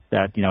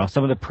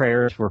some of the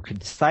prayers were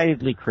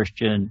decidedly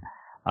Christian,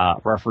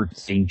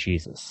 referencing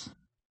Jesus.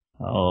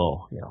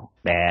 Oh,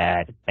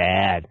 bad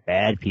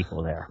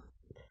people there.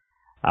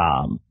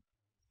 And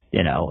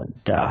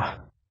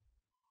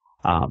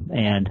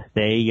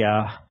they,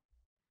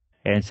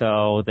 and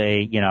so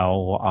they,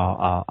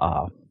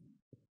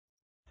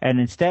 and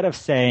instead of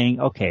saying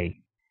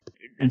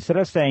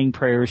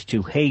prayers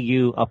to, hey,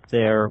 you up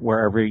there,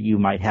 wherever you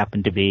might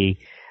happen to be,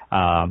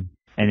 in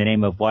the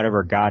name of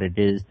whatever God it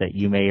is that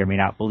you may or may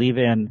not believe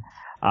in,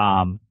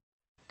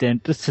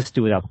 then let's just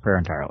do without the prayer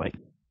entirely.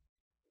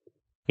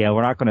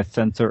 We're not going to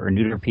censor or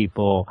neuter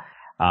people,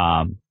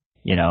 whoever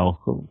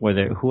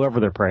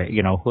they're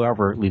praying,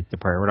 whoever leads the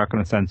prayer, we're not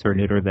going to censor or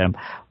neuter them.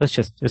 Let's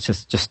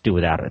just do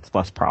without it. It's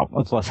less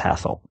problem. It's less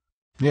hassle.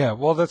 Yeah,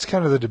 well, that's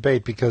kind of the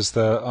debate, because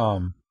they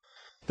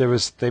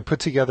put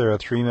together a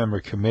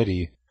 3-member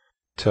committee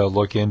to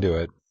look into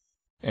it,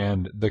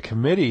 and the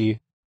committee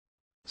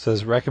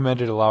says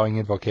recommended allowing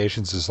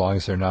invocations as long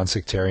as they're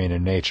non-sectarian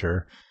in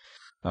nature,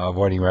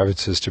 avoiding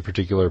references to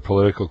particular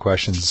political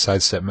questions,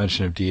 sidestep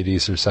mention of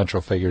deities or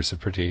central figures of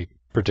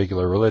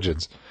particular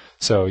religions.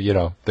 So,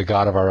 the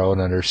God of our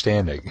own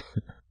understanding.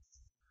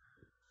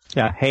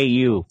 Yeah, hey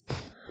you.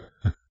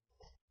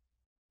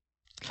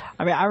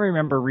 I mean, I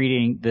remember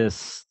reading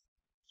this.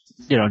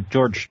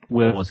 George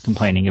Will was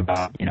complaining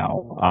about, the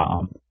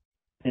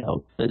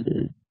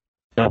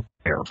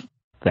prayer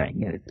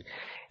thing.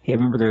 I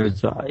remember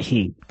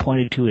he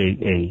pointed to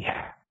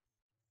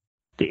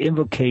the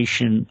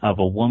invocation of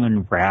a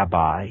woman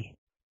rabbi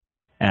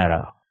at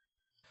I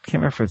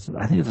can't remember if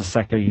I think it's a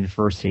secular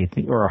university,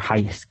 or a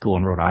high school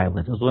in Rhode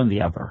Island. It was one or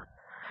the other.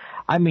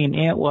 I mean,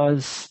 it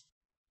was,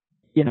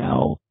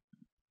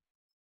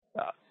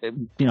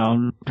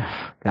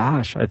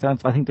 gosh, I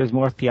think there's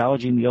more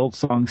theology in the old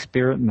song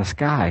 "Spirit in the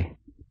Sky."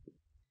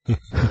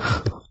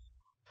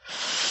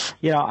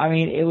 I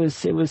mean, it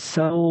was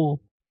so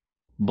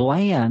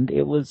bland.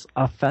 It was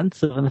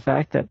offensive in the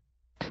fact that,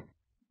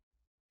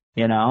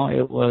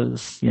 it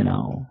was,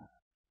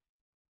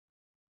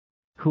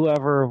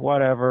 whoever,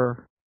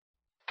 whatever.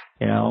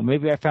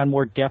 Maybe I found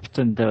more depth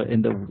in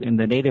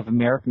the Native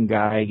American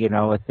guy,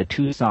 at the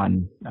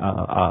Tucson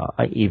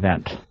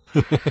event.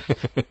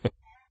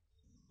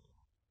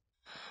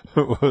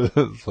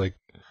 It's like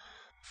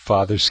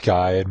Father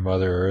Sky and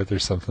Mother Earth or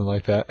something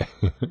like that.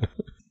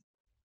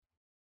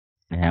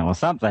 Yeah, well,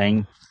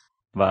 something,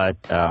 but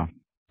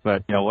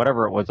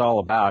whatever it was all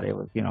about, it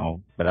was,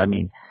 but I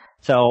mean,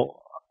 so,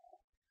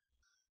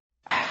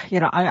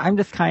 I'm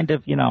just kind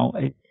of,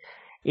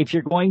 if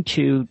you're going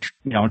to,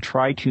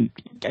 try to,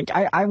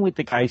 I'm with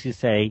the guys who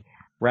say,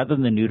 rather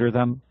than neuter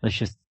them, let's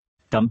just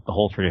dump the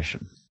whole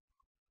tradition.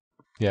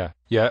 Yeah.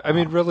 I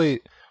mean,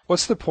 really,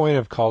 what's the point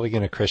of calling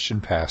in a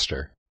Christian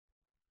pastor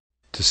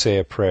to say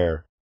a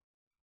prayer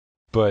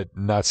but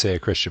not say a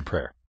Christian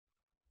prayer.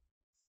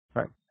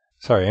 Right.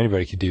 Sorry,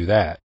 anybody could do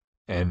that.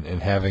 And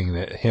having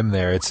him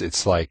there,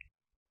 it's like,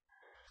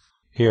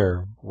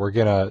 here,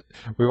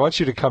 we want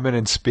you to come in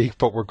and speak,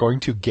 but we're going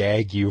to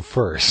gag you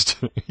first.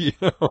 You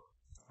know?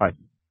 Right.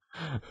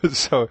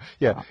 So,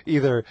 yeah,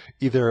 either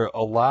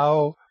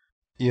allow,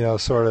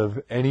 sort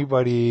of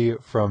anybody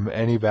from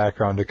any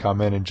background to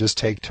come in and just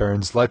take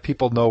turns, let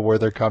people know where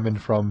they're coming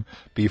from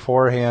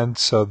beforehand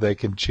so they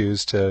can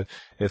choose to,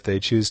 if they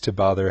choose to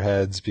bow their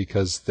heads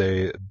because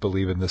they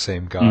believe in the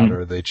same God,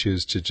 or they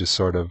choose to just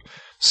sort of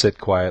sit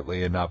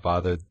quietly and not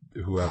bother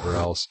whoever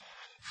else,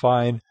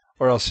 fine,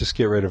 or else just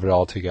get rid of it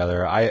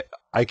altogether. I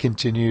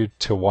continue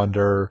to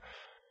wonder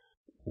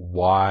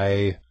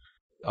why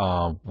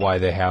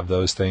they have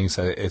those things.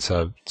 It's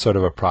a sort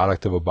of a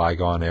product of a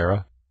bygone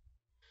era.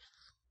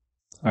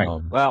 Right.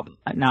 Well,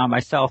 now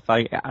myself,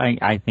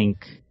 I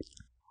think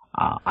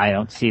I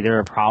don't see there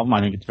a problem. I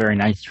think it's a very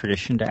nice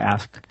tradition to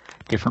ask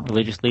different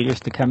religious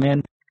leaders to come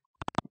in.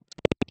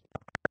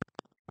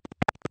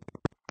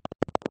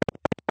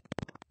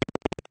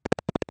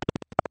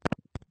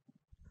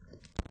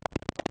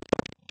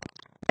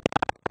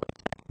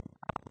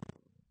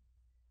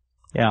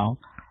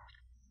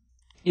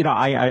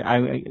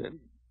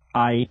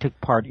 I took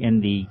part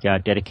in the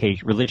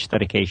religious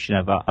dedication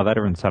of a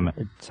veteran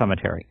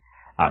cemetery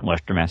out in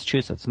Western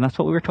Massachusetts, and that's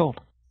what we were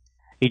told.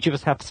 Each of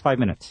us has 5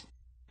 minutes.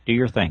 Do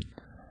your thing.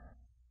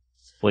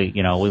 We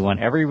want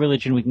every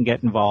religion we can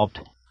get involved.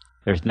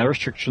 There's no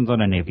restrictions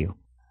on any of you.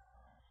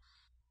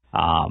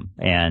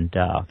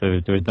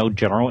 There's no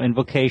general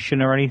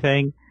invocation or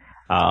anything,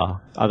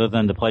 other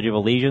than the Pledge of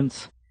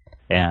Allegiance.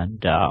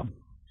 And,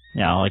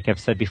 like I've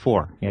said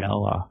before,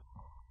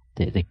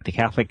 the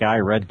Catholic guy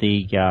read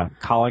the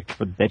collect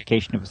for the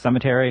dedication of a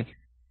cemetery.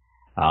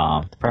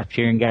 The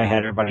Presbyterian guy had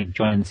everybody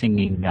join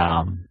singing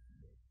the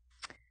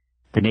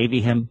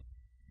Navy hymn.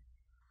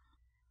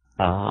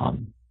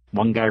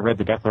 One guy read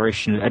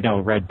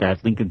read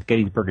that Lincoln's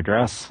Gettysburg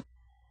Address,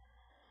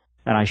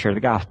 and I shared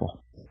the gospel.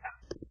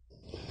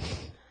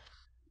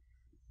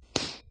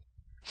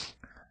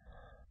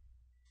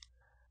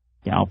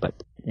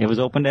 But it was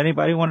open to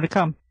anybody who wanted to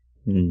come.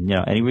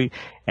 Any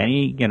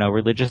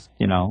religious,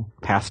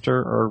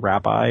 pastor or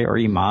rabbi or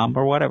imam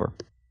or whatever.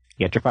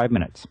 You get your 5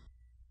 minutes.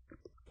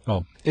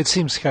 Well, it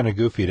seems kind of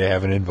goofy to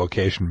have an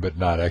invocation but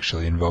not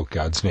actually invoke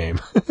God's name.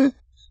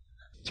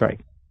 That's right.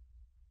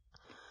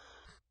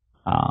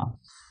 Well,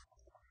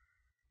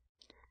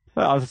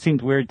 it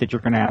seems weird that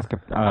you're going to ask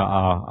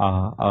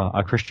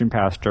a Christian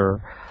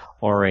pastor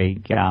or a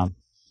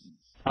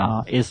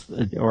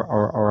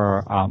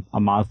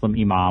Muslim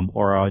imam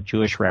or a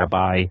Jewish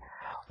rabbi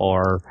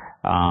or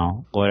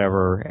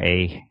whatever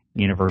a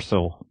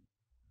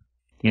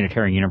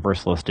Unitarian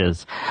Universalist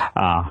is,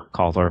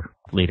 calls our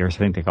leaders. I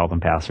think they call them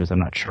pastors. I'm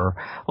not sure.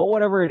 But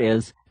whatever it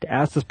is, to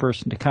ask this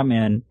person to come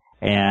in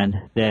and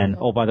then,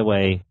 oh, by the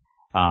way,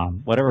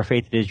 whatever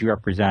faith it is you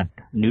represent,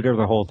 neuter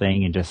the whole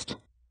thing and just,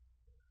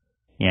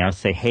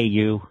 say, hey,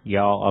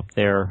 y'all up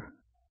there,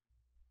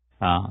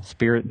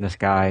 spirit in the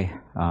sky,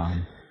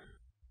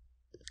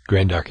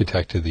 grand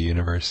architect of the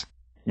universe.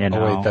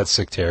 Oh, wait, that's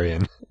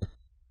sectarian.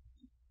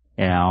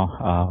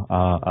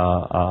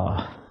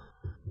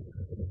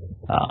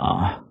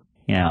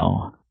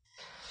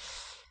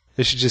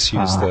 They should just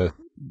use the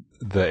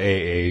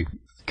AA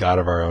God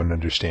of our own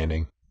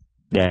understanding.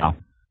 Yeah.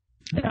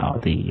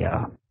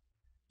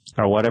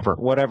 Or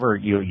whatever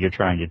you're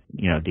trying to,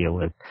 deal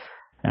with.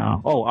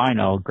 I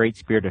know, Great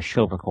Spirit of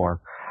Stovacor.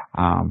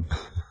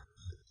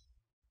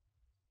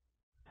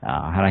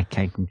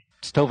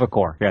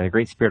 Stovacor. Yeah, the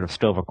Great Spirit of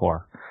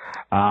Stovacor.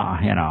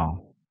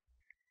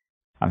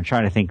 I'm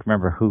trying to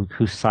remember who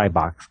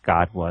Cybok's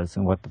god was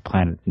and what the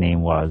planet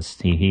name was.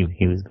 He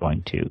was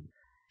going to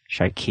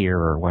Shakir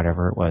or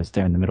whatever it was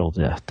there in the middle of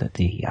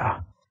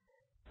the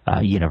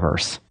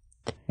universe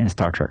in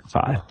Star Trek V.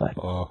 But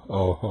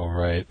all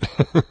right.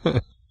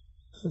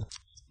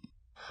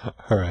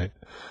 All right.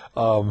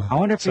 I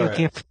wonder if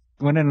he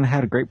went in and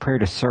had a great prayer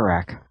to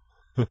Surak,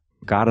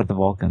 god of the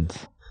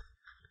Vulcans.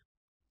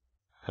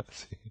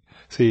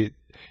 See,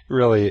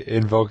 really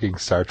invoking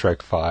Star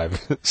Trek V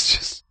is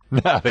just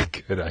not a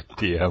good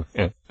idea,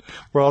 man.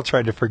 We're all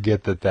trying to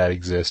forget that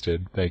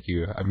existed. Thank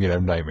you. I'm going to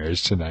have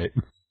nightmares tonight.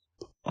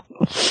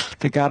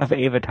 The god of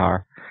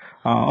Avatar.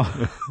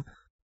 The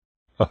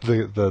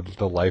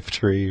life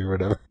tree or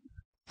whatever.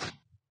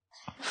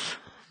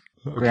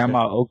 Okay.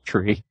 Grandma Oak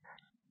Tree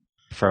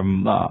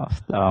from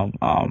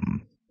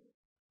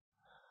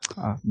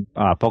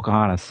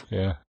Pocahontas.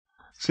 Yeah.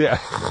 So yeah,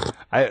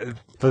 but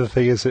the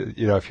thing is,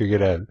 if you're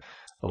going to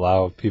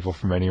allow people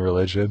from any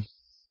religion,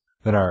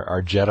 then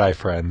our Jedi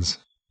friends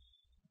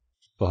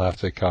will have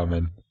to come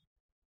and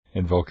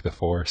invoke the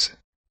Force.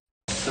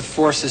 The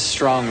Force is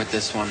strong with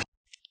this one.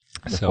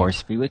 The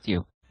Force be with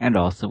you, and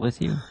also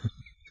with you.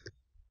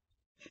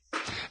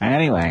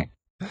 Anyway.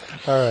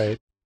 All right.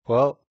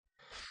 Well,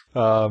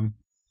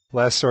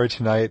 last story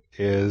tonight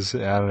is,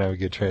 I don't have a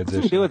good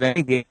transition. What do you do with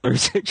any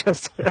gamers? It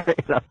just,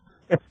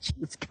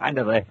 it's kind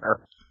of there.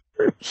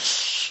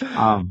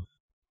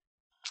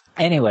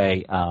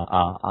 Anyway,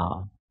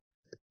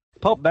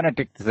 Pope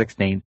Benedict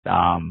XVI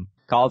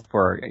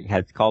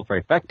has called for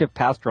effective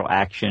pastoral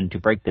action to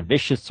break the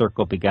vicious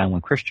circle begun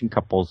when Christian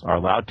couples are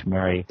allowed to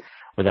marry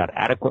without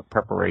adequate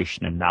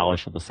preparation and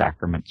knowledge of the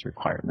sacrament's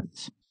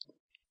requirements.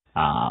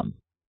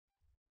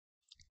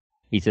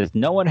 He says,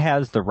 no one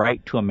has the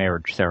right to a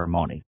marriage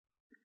ceremony.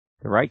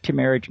 The right to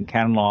marriage in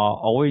canon law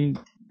always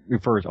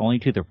refers only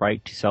to the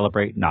right to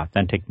celebrate an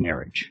authentic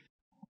marriage.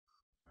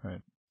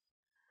 Right.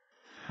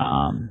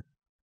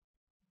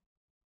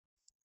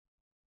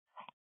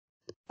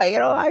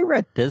 I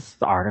read this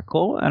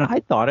article and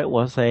I thought it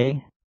was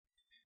a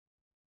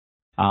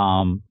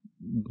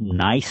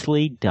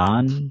nicely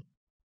done,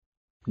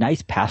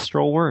 nice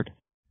pastoral word.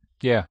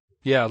 Yeah,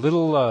 a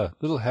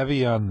little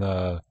heavy on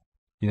the,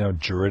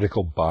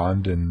 juridical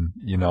bond and,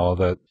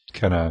 that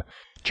kind of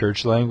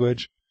church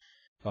language.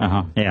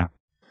 Yeah.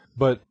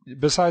 But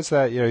besides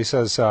that, he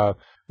says,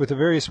 with the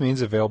various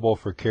means available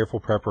for careful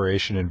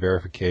preparation and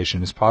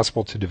verification, it's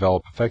possible to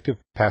develop effective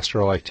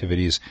pastoral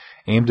activities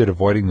aimed at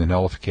avoiding the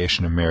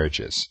nullification of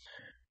marriages.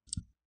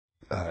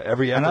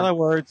 In other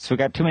words, we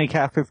got too many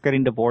Catholics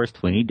getting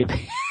divorced. We need to,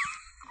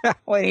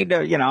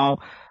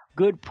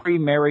 good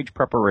pre-marriage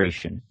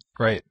preparation.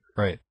 Right.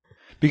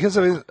 Because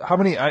how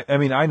many?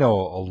 I know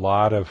a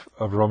lot of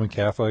Roman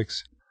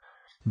Catholics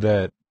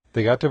that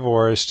they got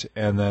divorced,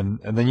 and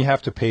then you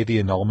have to pay the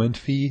annulment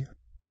fee,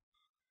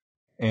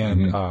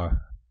 and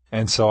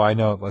so I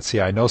know. Let's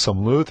see, I know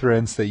some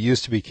Lutherans that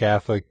used to be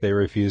Catholic. They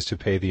refused to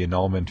pay the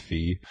annulment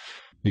fee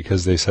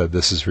because they said,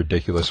 "This is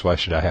ridiculous. Why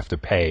should I have to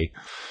pay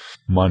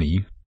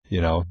money?"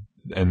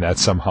 And that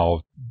somehow,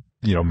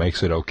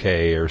 makes it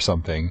okay or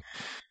something,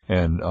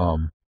 and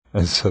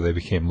so they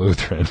became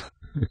Lutheran.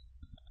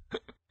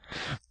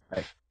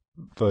 Right.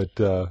 But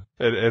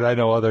and I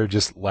know other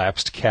just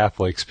lapsed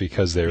Catholics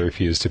because they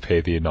refuse to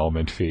pay the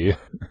annulment fee.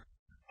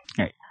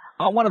 Right.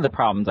 One of the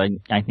problems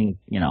I think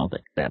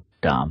that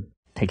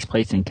takes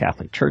place in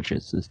Catholic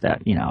churches is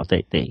that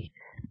they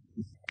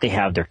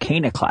have their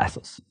Cana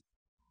classes,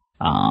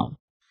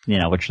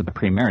 which are the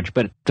pre-marriage,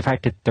 but the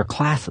fact that they're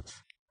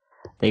classes,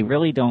 they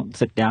really don't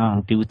sit down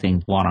and do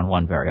things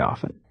one-on-one very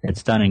often.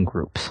 It's done in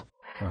groups,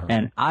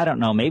 and I don't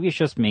know, maybe it's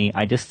just me.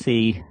 I just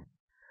see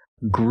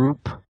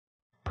group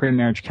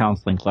pre-marriage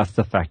counseling less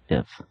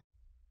effective.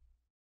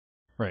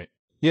 Right.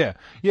 Yeah.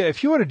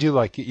 If you want to do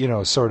like,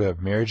 sort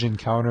of marriage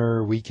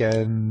encounter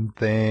weekend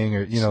thing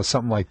or,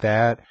 something like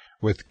that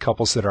with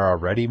couples that are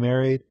already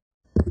married,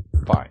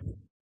 fine.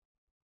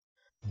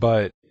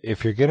 But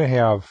if you're going to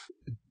have,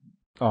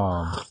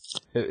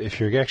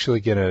 if you're actually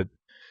going to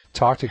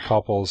talk to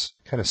couples,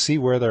 kind of see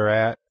where they're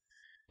at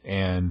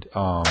and,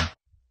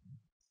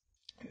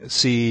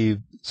 see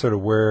sort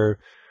of where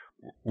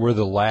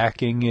the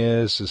lacking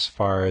is as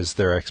far as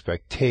their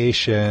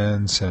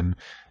expectations and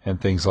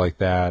things like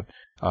that,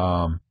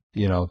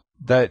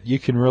 that you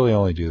can really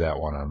only do that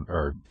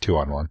or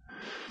 2-on-1.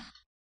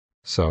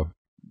 So,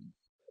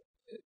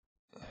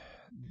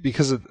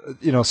 because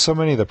so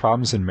many of the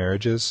problems in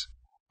marriages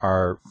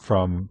are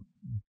from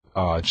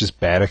just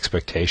bad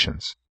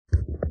expectations.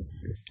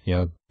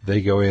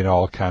 They go in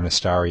all kind of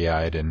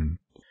starry-eyed and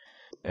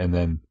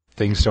then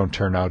things don't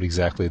turn out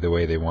exactly the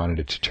way they wanted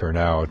it to turn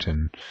out,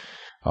 and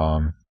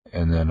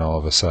then all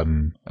of a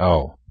sudden,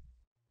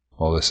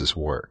 this is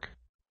work,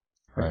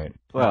 right?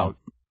 Well,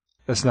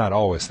 that's not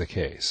always the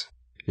case.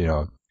 I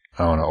don't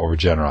want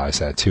to overgeneralize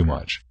that too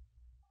much.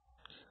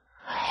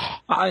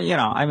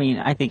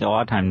 I think a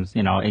lot of times,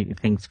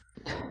 things,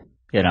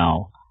 the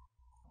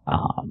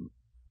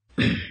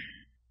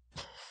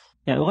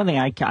one thing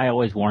I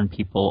always warn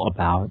people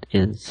about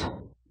is,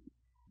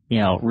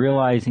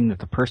 realizing that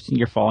the person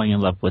you're falling in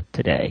love with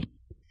today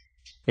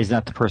is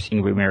not the person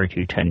you'll be married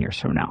to 10 years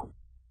from now.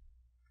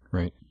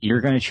 Right.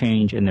 You're going to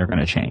change and they're going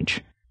to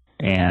change.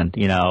 And,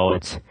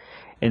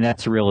 and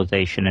that's a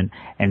realization.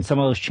 And some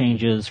of those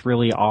changes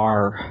really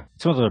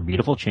some of them are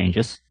beautiful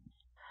changes.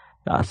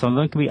 Some of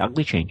them can be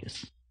ugly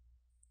changes.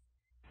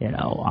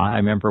 I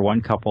remember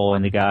one couple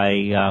and the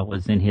guy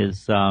was in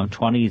his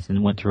 20s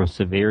and went through a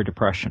severe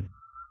depression.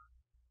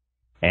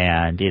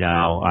 And,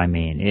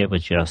 it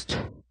was just,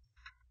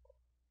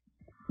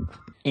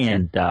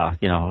 and I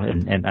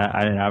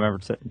remember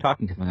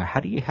talking to him, how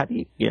do you,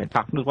 talking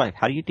to his wife,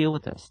 how do you deal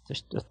with this?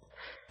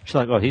 She's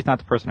like, he's not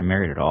the person I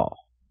married at all.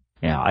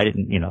 I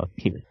didn't,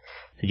 he said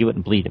you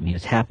wouldn't believe him. He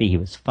was happy, he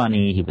was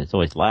funny, he was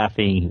always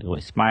laughing, he was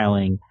always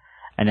smiling,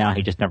 and now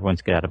he just never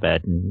wants to get out of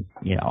bed, and,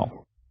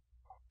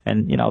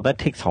 that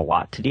takes a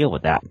lot to deal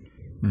with that.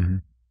 Mm-hmm.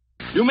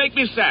 You make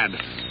me sad.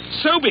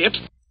 So be it.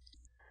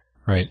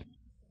 Right.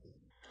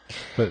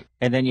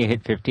 And then you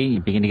hit 15, you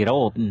begin to get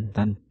old, and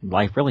then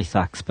life really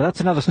sucks. But that's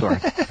another story.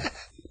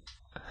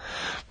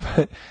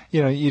 But,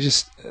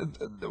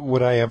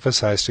 what I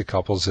emphasize to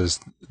couples is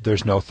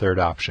there's no third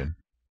option,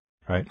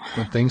 right?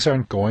 When things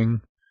aren't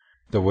going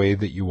the way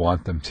that you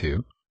want them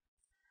to,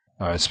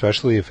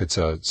 especially if it's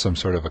some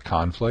sort of a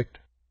conflict,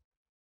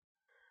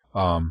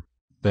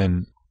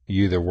 then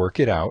you either work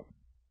it out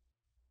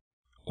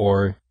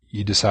or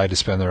you decide to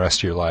spend the rest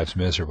of your lives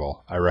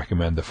miserable. I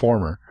recommend the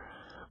former.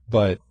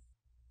 but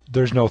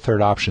there's no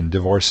third option.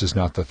 Divorce is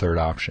not the third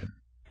option.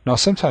 Now,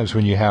 sometimes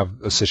when you have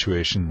a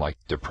situation like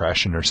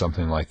depression or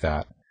something like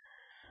that,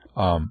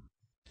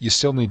 you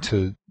still need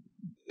to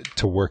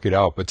work it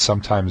out, but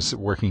sometimes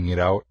working it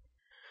out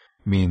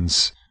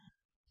means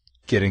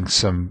getting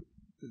some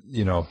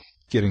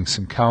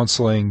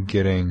counseling,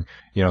 getting,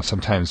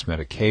 sometimes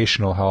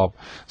medicational help.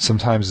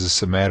 Sometimes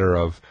it's a matter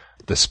of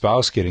the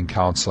spouse getting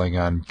counseling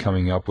on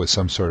coming up with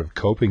some sort of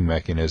coping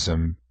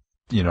mechanism,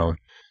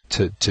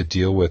 to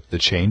deal with the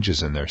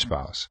changes in their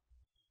spouse.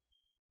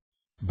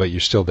 But you're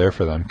still there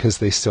for them because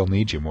they still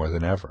need you more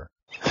than ever.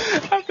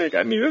 I think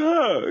I need a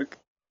hug.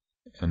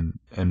 And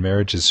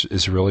marriage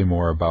is really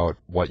more about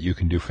what you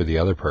can do for the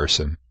other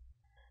person,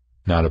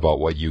 not about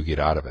what you get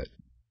out of it.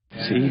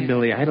 See,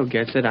 Billy Idol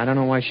gets it. I don't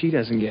know why she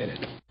doesn't get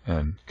it.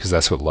 And because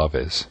that's what love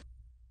is.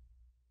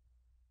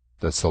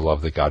 That's the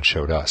love that God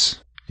showed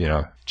us.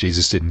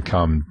 Jesus didn't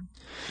come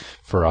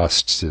for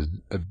us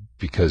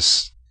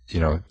because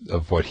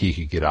of what he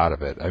could get out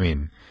of it. I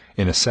mean,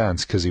 in a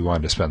sense, because he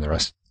wanted to spend the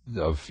rest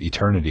of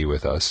eternity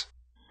with us.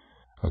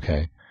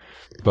 Okay.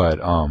 But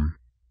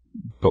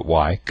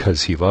why?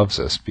 Because he loves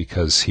us,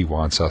 because he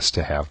wants us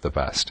to have the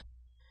best.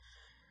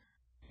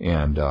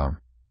 And,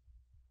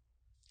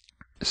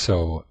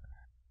 so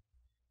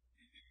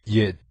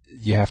you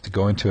have to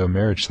go into a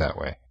marriage that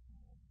way.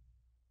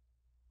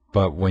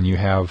 But when you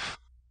have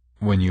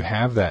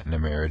that in a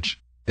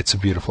marriage, it's a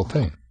beautiful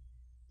thing.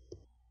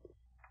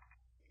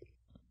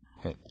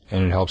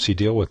 And it helps you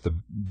deal with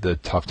the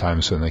tough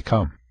times when they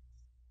come.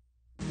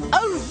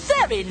 Oh,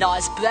 very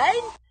nice,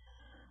 brain.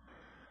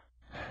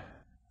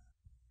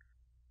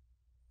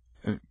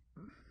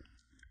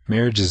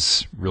 Marriage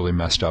is really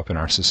messed up in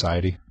our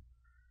society.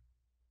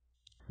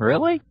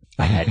 Really?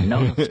 I hadn't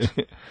noticed.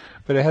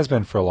 But it has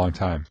been for a long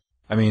time.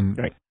 I mean,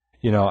 right.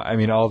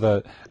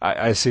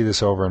 I see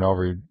this over and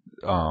over,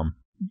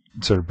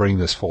 sort of bring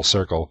this full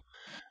circle,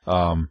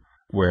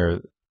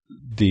 where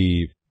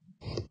the,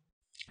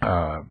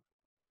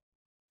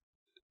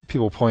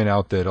 people point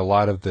out that a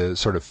lot of the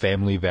sort of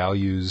family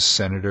values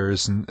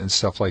senators and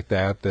stuff like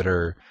that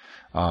are,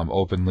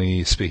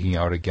 openly speaking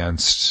out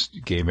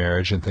against gay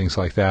marriage and things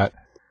like that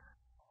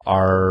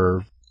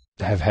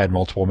have had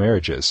multiple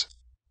marriages.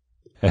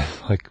 And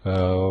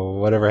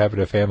whatever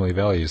happened to family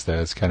values?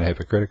 That's kind of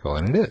hypocritical,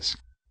 and it is,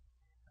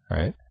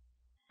 right?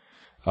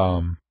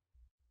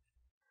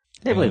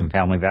 They believe in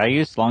family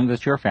values, as long as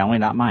it's your family,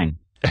 not mine.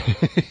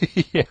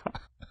 Yeah.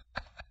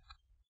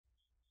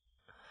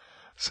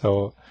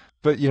 So,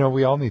 but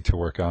we all need to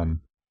work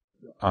on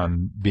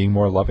being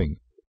more loving.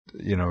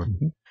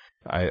 Mm-hmm.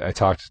 I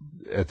talked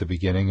at the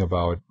beginning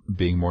about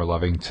being more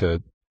loving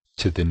to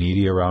the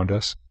needy around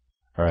us,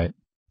 all right?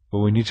 But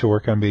we need to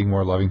work on being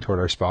more loving toward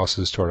our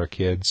spouses, toward our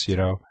kids,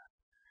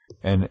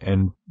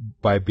 And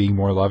by being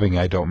more loving,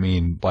 I don't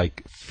mean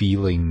like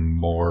feeling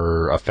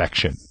more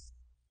affection,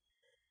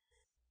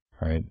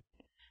 right?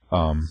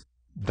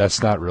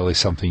 That's not really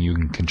something you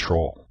can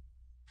control.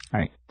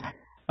 Right.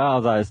 Well,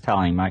 as I was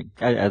telling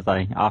as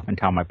I often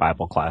tell my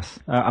Bible class,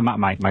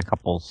 my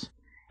couples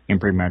in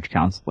pre-marriage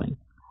counseling,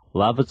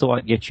 love is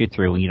what gets you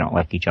through when you don't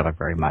like each other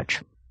very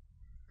much.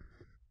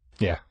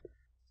 Yeah.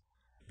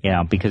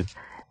 Because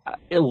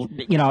it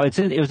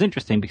was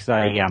interesting because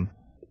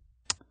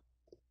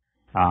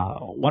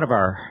one of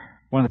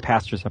the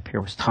pastors up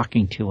here was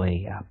talking to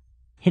a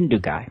Hindu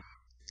guy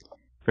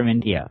from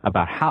India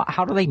about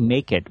how do they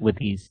make it with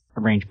these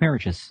arranged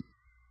marriages?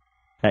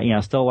 That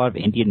still a lot of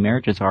Indian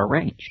marriages are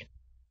arranged.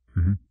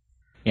 Mm-hmm.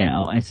 And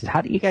I said,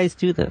 how do you guys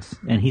do this?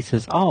 And he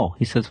says,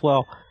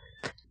 well,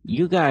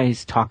 you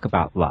guys talk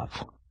about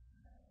love,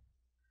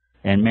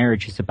 and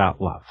marriage is about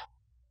love.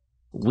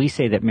 We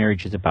say that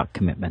marriage is about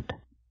commitment.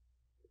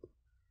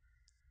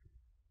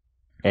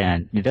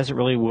 And it doesn't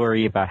really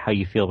worry about how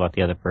you feel about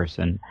the other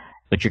person,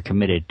 but you're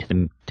committed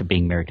to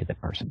being married to the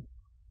person.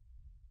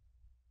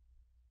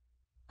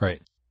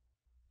 Right.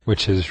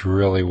 Which is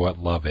really what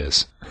love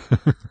is.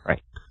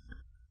 Right.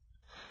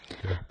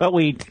 Yeah. But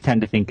we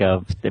tend to think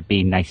of it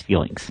being nice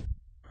feelings.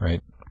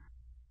 Right.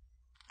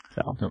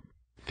 So. Nope.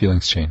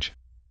 Feelings change.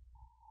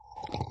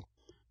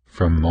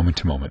 From moment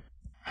to moment.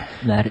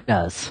 That it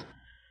does.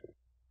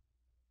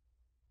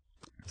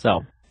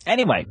 So,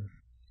 anyway.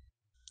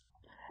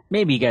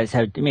 Maybe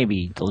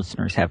the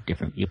listeners have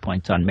different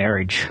viewpoints on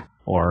marriage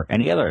or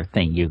any other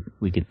thing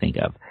we could think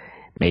of.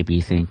 Maybe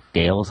you think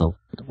Dale's a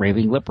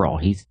raving liberal.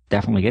 He's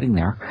definitely getting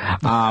there.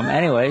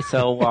 Anyway,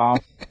 so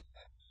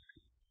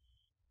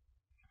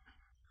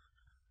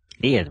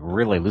he has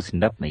really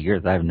loosened up in the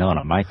years I've known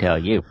him, I tell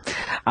you.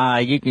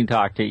 You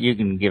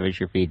can give us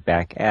your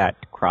feedback at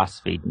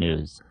CrossFeed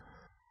News,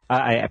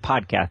 a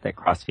podcast at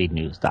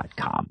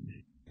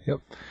CrossFeedNews.com. Yep.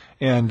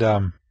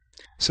 And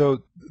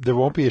so there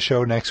won't be a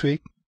show next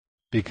week,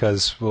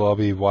 because we'll all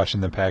be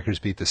watching the Packers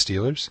beat the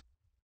Steelers.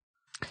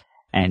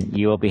 And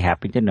you will be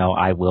happy to know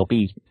I will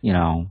be,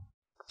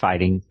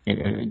 fighting,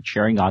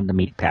 cheering on the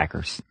Meat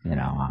Packers.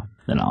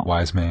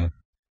 Wise man.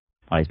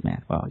 Wise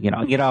man. Well,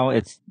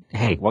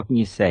 hey, what can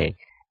you say?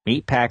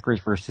 Meat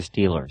Packers versus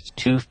Steelers,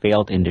 two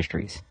failed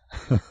industries.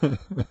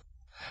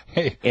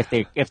 Hey,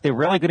 If they're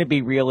really going to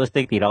be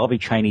realistic, they'd all be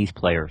Chinese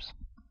players.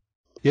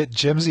 yeah,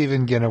 Jim's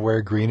even gonna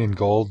wear green and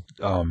gold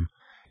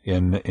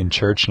in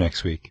church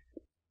next week.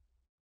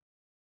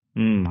 I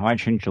might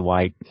change to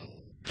white.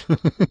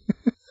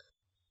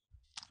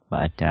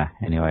 But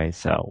anyway,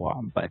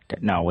 so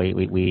no,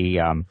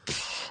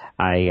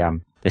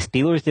 the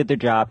Steelers did their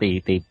job. They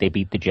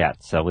beat the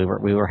Jets, so we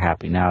were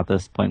happy. Now at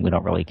this point, we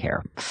don't really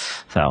care.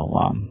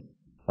 So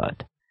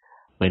but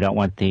we don't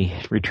want the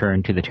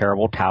return to the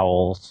terrible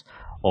towels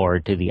or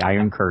to the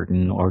Iron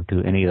Curtain or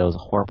to any of those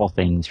horrible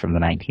things from the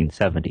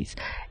 1970s.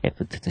 If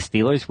the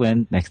Steelers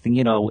win, next thing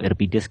you know, it'll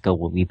be disco.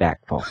 We'll be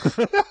back, folks.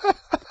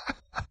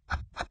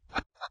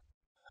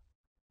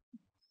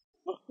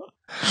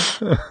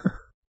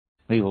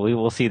 We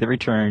will see the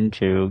return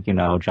to,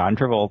 John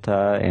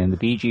Travolta and the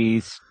Bee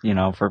Gees,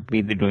 for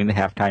doing the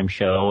halftime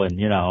show and,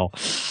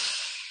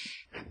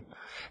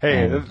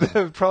 Hey, that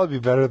would probably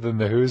be better than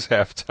the Who's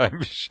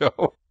halftime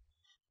show.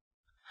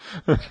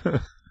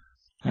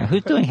 Yeah,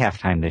 who's doing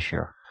halftime this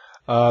year?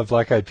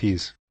 Black Eyed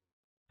Peas.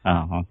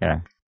 Oh,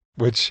 okay.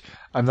 Which,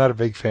 I'm not a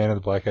big fan of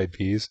the Black Eyed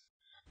Peas,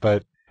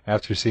 but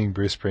after seeing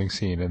Bruce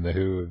Springsteen and the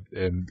Who,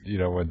 and,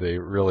 when they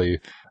really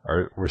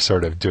were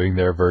sort of doing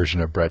their version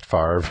of Brett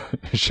Favre,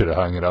 should have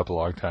hung it up a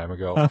long time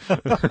ago.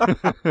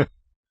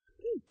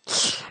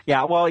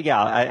 Yeah, well,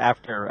 yeah,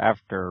 after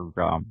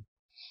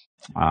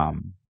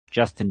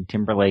Justin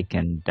Timberlake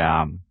and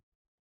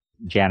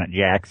Janet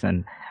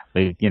Jackson,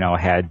 we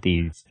had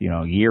these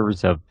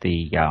years of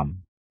the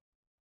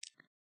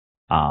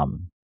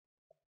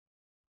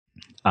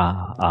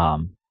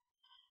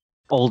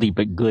oldie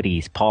but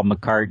goodies. Paul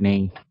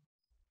McCartney,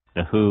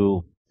 The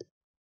Who,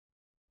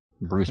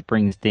 Bruce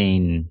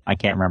Springsteen. I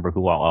can't remember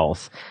who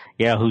else.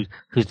 Yeah,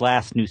 whose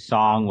last new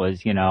song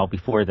was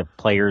before the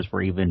players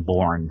were even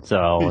born.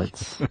 So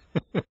it's.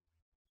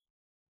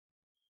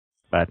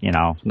 But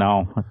no.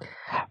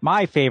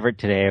 My favorite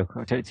to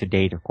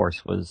date, of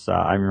course, was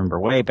I remember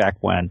way back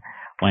when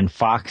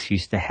Fox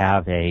used to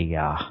have a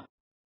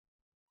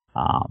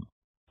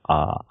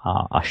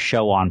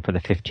show on for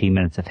the 15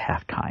 minutes of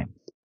halftime.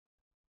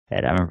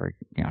 And I remember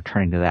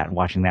turning to that and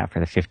watching that for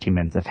the 15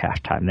 minutes of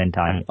halftime, then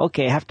telling me,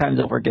 "Okay, halftime's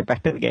over, get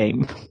back to the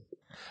game."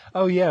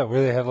 Oh yeah,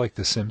 where they have like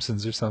The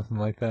Simpsons or something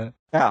like that.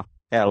 Yeah,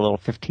 a little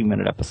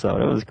 15-minute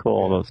episode. It was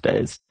cool those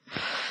days.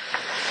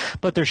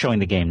 But they're showing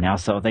the game now,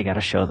 so they got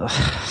to show the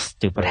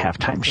stupid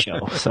halftime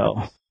show.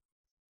 So,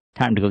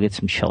 time to go get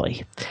some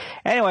chili.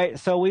 Anyway,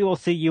 so we will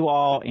see you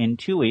all in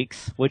 2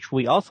 weeks, which will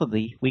be also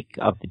the week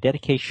of the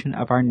dedication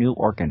of our new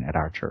organ at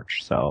our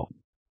church. So,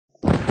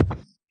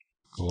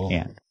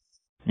 cool.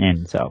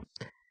 And so,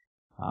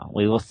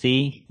 we will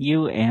see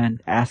you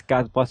and ask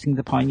God's blessings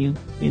upon you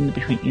in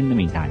the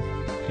meantime.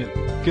 Yeah.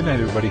 Good night,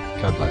 everybody.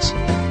 God bless.